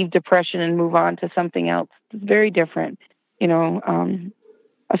just leave depression and move on to something else. It's very different.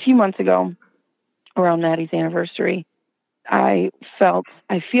 A few months ago, around Maddie's anniversary, I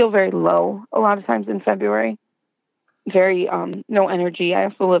feel very low a lot of times in February. Very no energy. I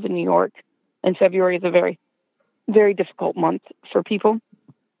also live in New York, and February is a very, very difficult month for people.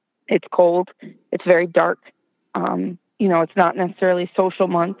 It's cold. It's very dark. It's not necessarily a social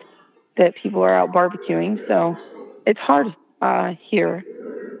month that people are out barbecuing. So it's hard here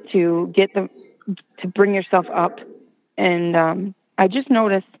to to bring yourself up. And I just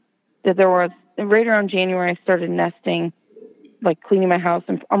noticed that there was, right around January, I started nesting, like cleaning my house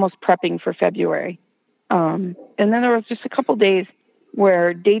and almost prepping for February. And then there was just a couple days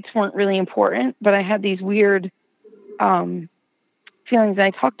where dates weren't really important, but I had these weird feelings. And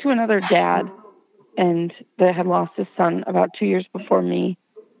I talked to another dad and that had lost his son about 2 years before me.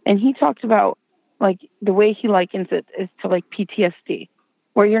 And he talked about, like, the way he likens it is to like PTSD,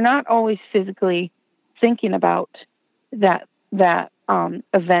 where you're not always physically thinking about that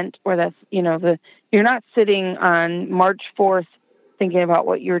event, or that's, you're not sitting on March 4th thinking about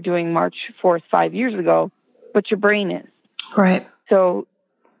what you were doing March 4th 5 years ago, but your brain is. Right. So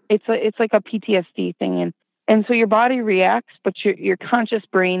it's like a PTSD thing, and so your body reacts, but your conscious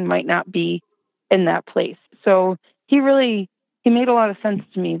brain might not be in that place. So he made a lot of sense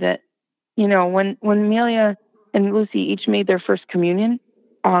to me that, when Amelia and Lucy each made their first communion,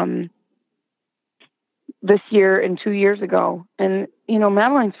 this year and 2 years ago, and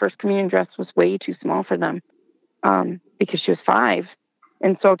Madeline's first communion dress was way too small for them, because she was 5,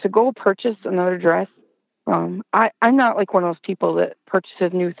 and so to go purchase another dress. I'm not like one of those people that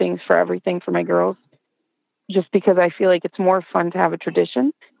purchases new things for everything for my girls, just because I feel like it's more fun to have a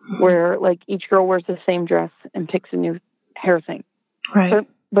tradition where, like, each girl wears the same dress and picks a new hair thing. Right.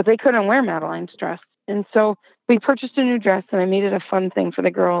 But they couldn't wear Madeline's dress. And so we purchased a new dress, and I made it a fun thing for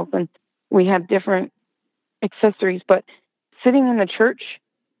the girls, and we had different accessories. But sitting in the church,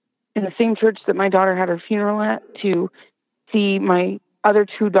 in the same church that my daughter had her funeral at, to see my other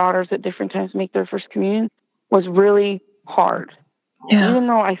 2 daughters at different times make their first communion was really hard. Yeah. Even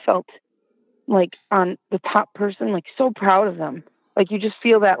though I felt like on the top person, like so proud of them. Like you just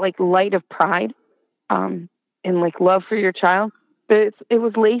feel that like light of pride, and like love for your child. But it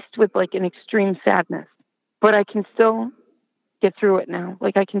was laced with like an extreme sadness. But I can still get through it now.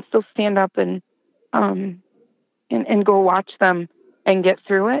 Like I can still stand up and go watch them and get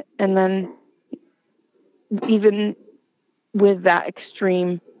through it. And then even with that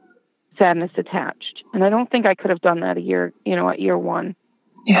extreme sadness attached. And I don't think I could have done that at year 1.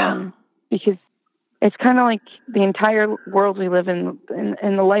 Yeah. Because it's kind of like the entire world we live in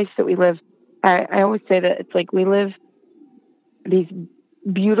the life that we live. I always say that it's like we live these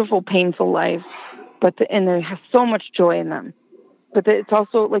beautiful, painful lives, and there has so much joy in them. But it's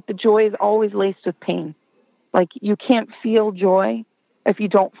also like the joy is always laced with pain. Like you can't feel joy if you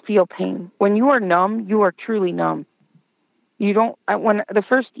don't feel pain. When you are numb, you are truly numb. When the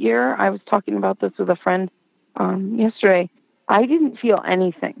first year, I was talking about this with a friend yesterday, I didn't feel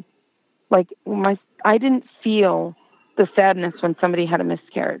anything. Like I didn't feel the sadness when somebody had a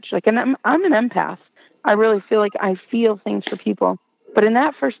miscarriage. Like, and I'm an empath. I really feel like I feel things for people. But in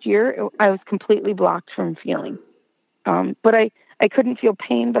that first year, I was completely blocked from feeling. But I couldn't feel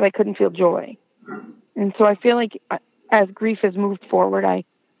pain, but I couldn't feel joy. And so I feel like as grief has moved forward,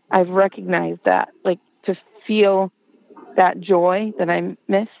 I've recognized that, like, to feel that joy that I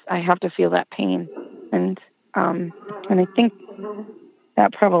miss, I have to feel that pain. And I think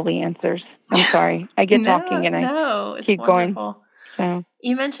that probably answers. I'm sorry. I get talking and I keep wonderful. Going. So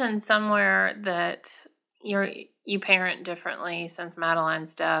you mentioned somewhere that you parent differently since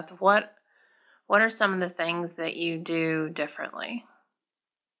Madeline's death. What are some of the things that you do differently?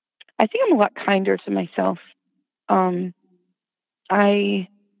 I think I'm a lot kinder to myself. I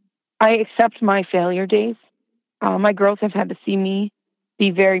accept my failure days. My girls have had to see me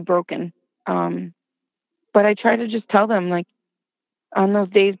be very broken. But I try to just tell them, like, on those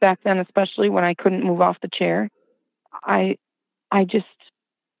days back then, especially when I couldn't move off the chair, I just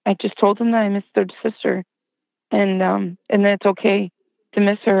told them that I missed their sister, and that it's okay to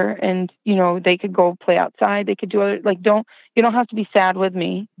miss her, and they could go play outside, they could do other, like, you don't have to be sad with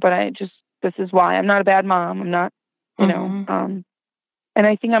me, but this is why I'm not a bad mom. I'm not, and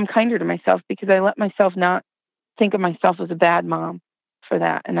I think I'm kinder to myself because I let myself not think of myself as a bad mom for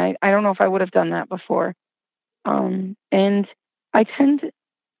that, and I don't know if I would have done that before, and I tend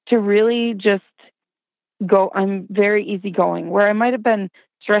to really just go. I'm very easygoing, where I might have been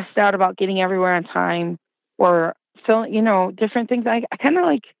stressed out about getting everywhere on time or filling, different things. I kind of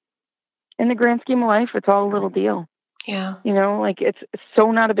like, in the grand scheme of life, it's all a little deal. Yeah. Like it's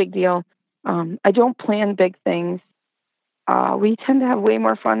so not a big deal. I don't plan big things. We tend to have way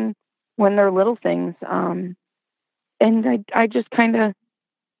more fun when they're little things. And I just kind of,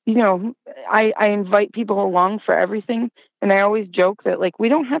 I invite people along for everything. And I always joke that, like, we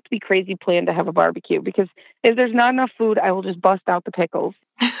don't have to be crazy planned to have a barbecue, because if there's not enough food, I will just bust out the pickles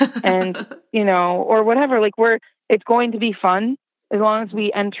and, or whatever, like, it's going to be fun as long as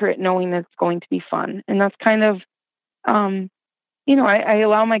we enter it knowing that it's going to be fun. And that's kind of, I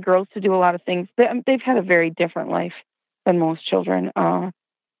allow my girls to do a lot of things. They've had a very different life than most children.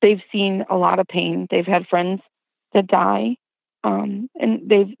 They've seen a lot of pain. They've had friends that die. And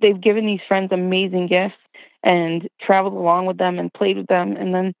they've given these friends amazing gifts and traveled along with them and played with them,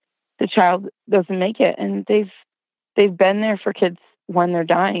 and then the child doesn't make it, and they've been there for kids when they're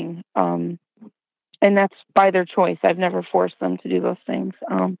dying. And that's by their choice. I've never forced them to do those things.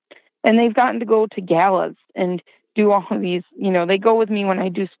 And they've gotten to go to galas and do all of these, they go with me when I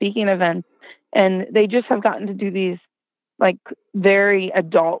do speaking events, and they just have gotten to do these like very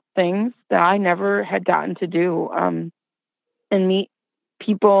adult things that I never had gotten to do, and meet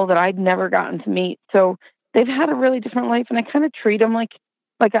people that I'd never gotten to meet. So they've had a really different life, and I kind of treat them like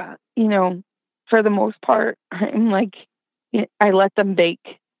a, for the most part, I'm like, I let them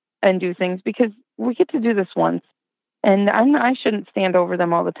bake and do things because we get to do this once, and I shouldn't stand over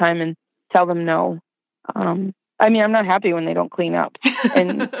them all the time and tell them no. I'm not happy when they don't clean up,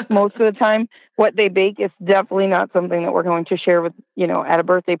 and most of the time what they bake is definitely not something that we're going to share with, at a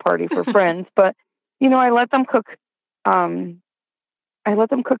birthday party for friends. But, I let them cook. I let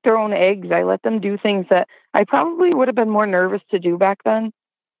them cook their own eggs. I let them do things that I probably would have been more nervous to do back then.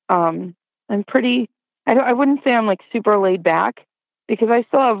 I'm pretty, I wouldn't say I'm like super laid back because I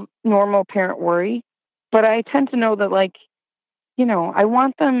still have normal parent worry, but I tend to know that I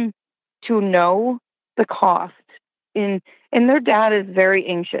want them to know the cost. And their dad is very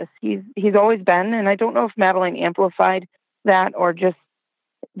anxious. He's always been, and I don't know if Madeline amplified that or just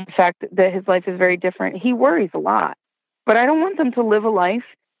the fact that his life is very different. He worries a lot, but I don't want them to live a life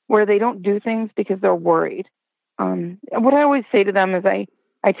where they don't do things because they're worried. What I always say to them is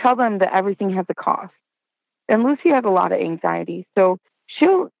I tell them that everything has a cost. And Lucy has a lot of anxiety. So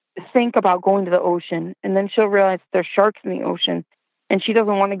she'll think about going to the ocean, and then she'll realize there's sharks in the ocean, and she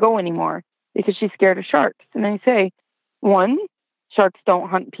doesn't want to go anymore because she's scared of sharks. And I say, one, sharks don't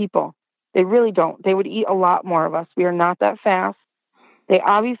hunt people. They really don't. They would eat a lot more of us. We are not that fast. They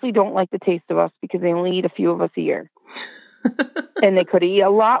obviously don't like the taste of us because they only eat a few of us a year. And they could eat a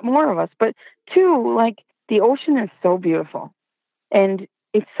lot more of us. But two, the ocean is so beautiful. And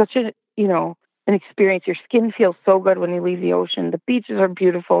it's such an experience. Your skin feels so good when you leave the ocean. The beaches are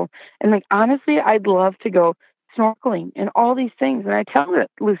beautiful. And honestly, I'd love to go snorkeling and all these things. And I tell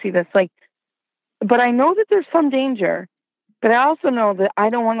Lucy this, but I know that there's some danger, but I also know that I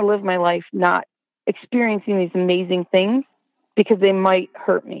don't want to live my life not experiencing these amazing things because they might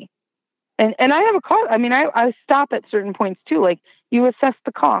hurt me. And I have a cost. I stop at certain points too. You assess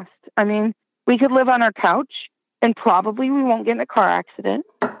the cost. We could live on our couch and probably we won't get in a car accident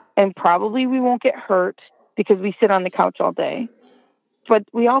and probably we won't get hurt because we sit on the couch all day, but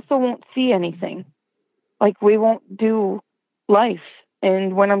we also won't see anything. We won't do life.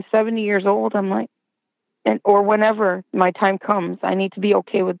 And when I'm 70 years old, I'm like, or whenever my time comes, I need to be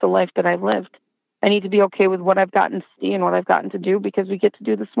okay with the life that I've lived. I need to be okay with what I've gotten to see and what I've gotten to do because we get to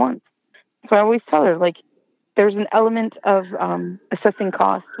do this once. So I always tell her, there's an element of assessing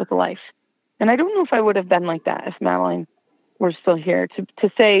cost with life. And I don't know if I would have been like that if Madeline were still here to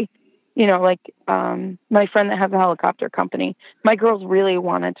say, my friend that has a helicopter company, my girls really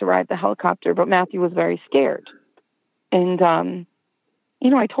wanted to ride the helicopter, but Matthew was very scared. And,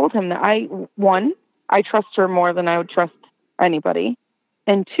 I told him that I trust her more than I would trust anybody.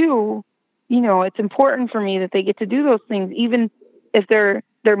 And two, it's important for me that they get to do those things, even if they're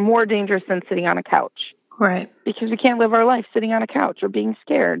more dangerous than sitting on a couch. Right. Because we can't live our life sitting on a couch or being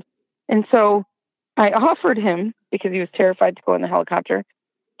scared. And so I offered him, because he was terrified to go in the helicopter,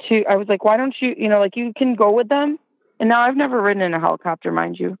 I was like, why don't you, you can go with them. And now I've never ridden in a helicopter,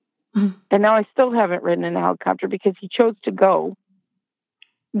 mind you. Mm-hmm. And now I still haven't ridden in a helicopter because he chose to go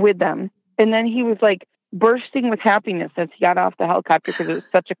with them. And then he was bursting with happiness as he got off the helicopter because it was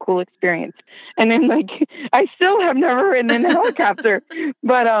such a cool experience. And then I still have never ridden in a helicopter,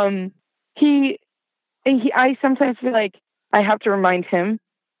 but I sometimes feel like I have to remind him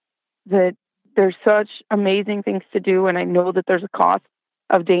that there's such amazing things to do. And I know that there's a cost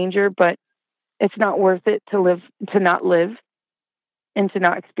of danger, but it's not worth it to not live and to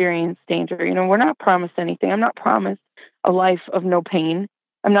not experience danger. We're not promised anything. I'm not promised a life of no pain.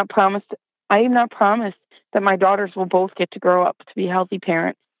 I am not promised that my daughters will both get to grow up to be healthy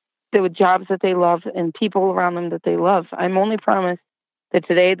parents with jobs that they love and people around them that they love. I'm only promised that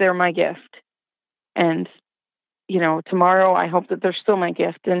today they're my gift. And, tomorrow I hope that they're still my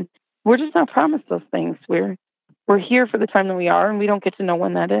gift. And we're just not promised those things. We're here for the time that we are, and we don't get to know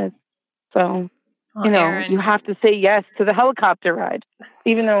when that is. So, Erin, you have to say yes to the helicopter ride,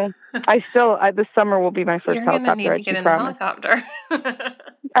 even though this summer will be my first helicopter ride. You're going to need to get in the helicopter.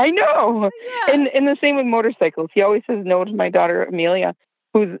 I know. Yes. And the same with motorcycles. He always says no to my daughter, Amelia,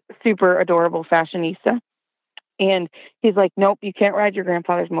 who's super adorable fashionista. And he's like, nope, you can't ride your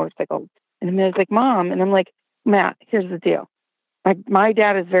grandfather's motorcycle. And Amelia's like, Mom. And I'm like, Matt, here's the deal. My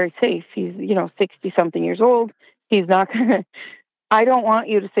dad is very safe. He's, 60 something years old. He's not going to, I don't want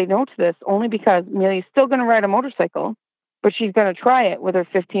you to say no to this only because Amelia's still going to ride a motorcycle, but she's going to try it with her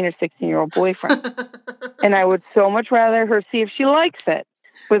 15 or 16-year-old boyfriend. And I would so much rather her see if she likes it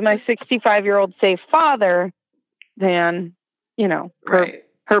with my 65-year-old safe father than,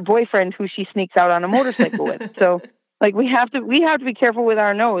 her boyfriend who she sneaks out on a motorcycle with. So like we have to be careful with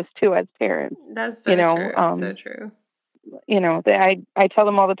our nose too as parents. That's so true. So true. I tell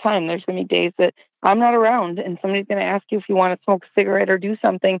them all the time, there's going to be days that I'm not around and somebody's going to ask you if you want to smoke a cigarette or do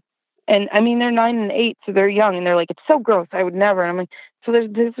something. And I mean, they're 9 and 8, so they're young and they're like, it's so gross. I would never. And I'm like, so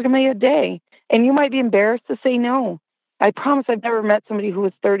there's going to be a day and you might be embarrassed to say no. I promise I've never met somebody who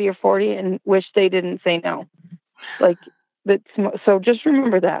was 30 or 40 and wish they didn't say no. Like that. So just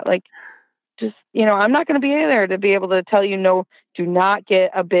remember that, like, just, I'm not going to be there to be able to tell you, no, do not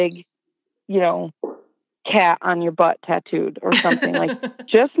get a big, cat on your butt tattooed or something. Like,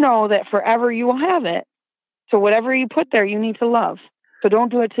 just know that forever you will have it. So whatever you put there, you need to love. So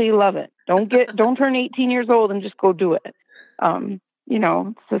don't do it till you love it. Don't turn 18 years old and just go do it. It's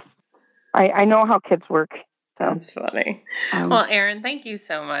just, I know how kids work. So. That's funny. Well, Erin, thank you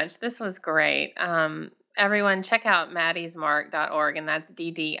so much. This was great. Everyone, check out maddiesmark.org, and that's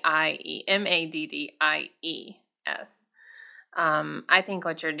MADDIES. I think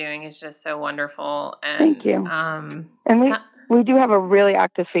what you're doing is just so wonderful. And, thank you. And we do have a really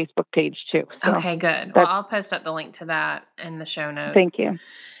active Facebook page too. So okay, good. Well, I'll post up the link to that in the show notes. Thank you.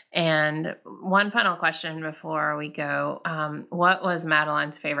 And one final question before we go. What was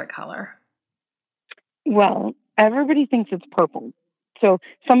Madeline's favorite color? Well, everybody thinks it's purple. So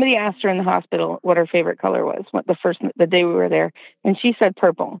somebody asked her in the hospital what her favorite color was, the day we were there, and she said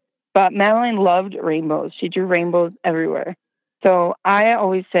purple. But Madeline loved rainbows. She drew rainbows everywhere. So I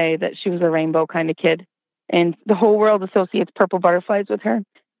always say that she was a rainbow kind of kid, and the whole world associates purple butterflies with her,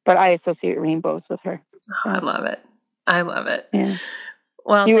 but I associate rainbows with her. Oh, I love it. I love it. Yeah.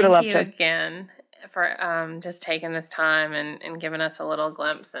 Well, thank you again for just taking this time and giving us a little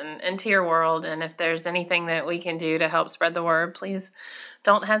glimpse into your world. And if there's anything that we can do to help spread the word, please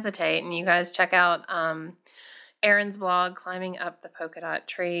don't hesitate. And you guys check out Erin's blog,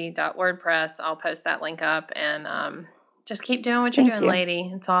 climbingupthepolkadottree.wordpress. I'll post that link up, and just keep doing what you're doing,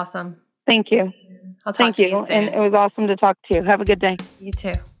 lady. It's awesome. Thank you. I'll talk to you soon. And it was awesome to talk to you. Have a good day. You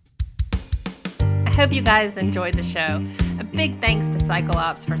too. I hope you guys enjoyed the show. A big thanks to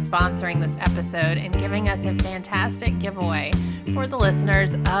Cyclops for sponsoring this episode and giving us a fantastic giveaway for the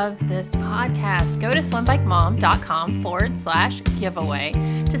listeners of this podcast. Go to swimbikemom.com/giveaway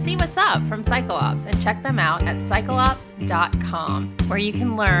to see what's up from Cyclops, and check them out at cyclops.com, where you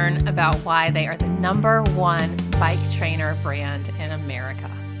can learn about why they are the #1 bike trainer brand in America.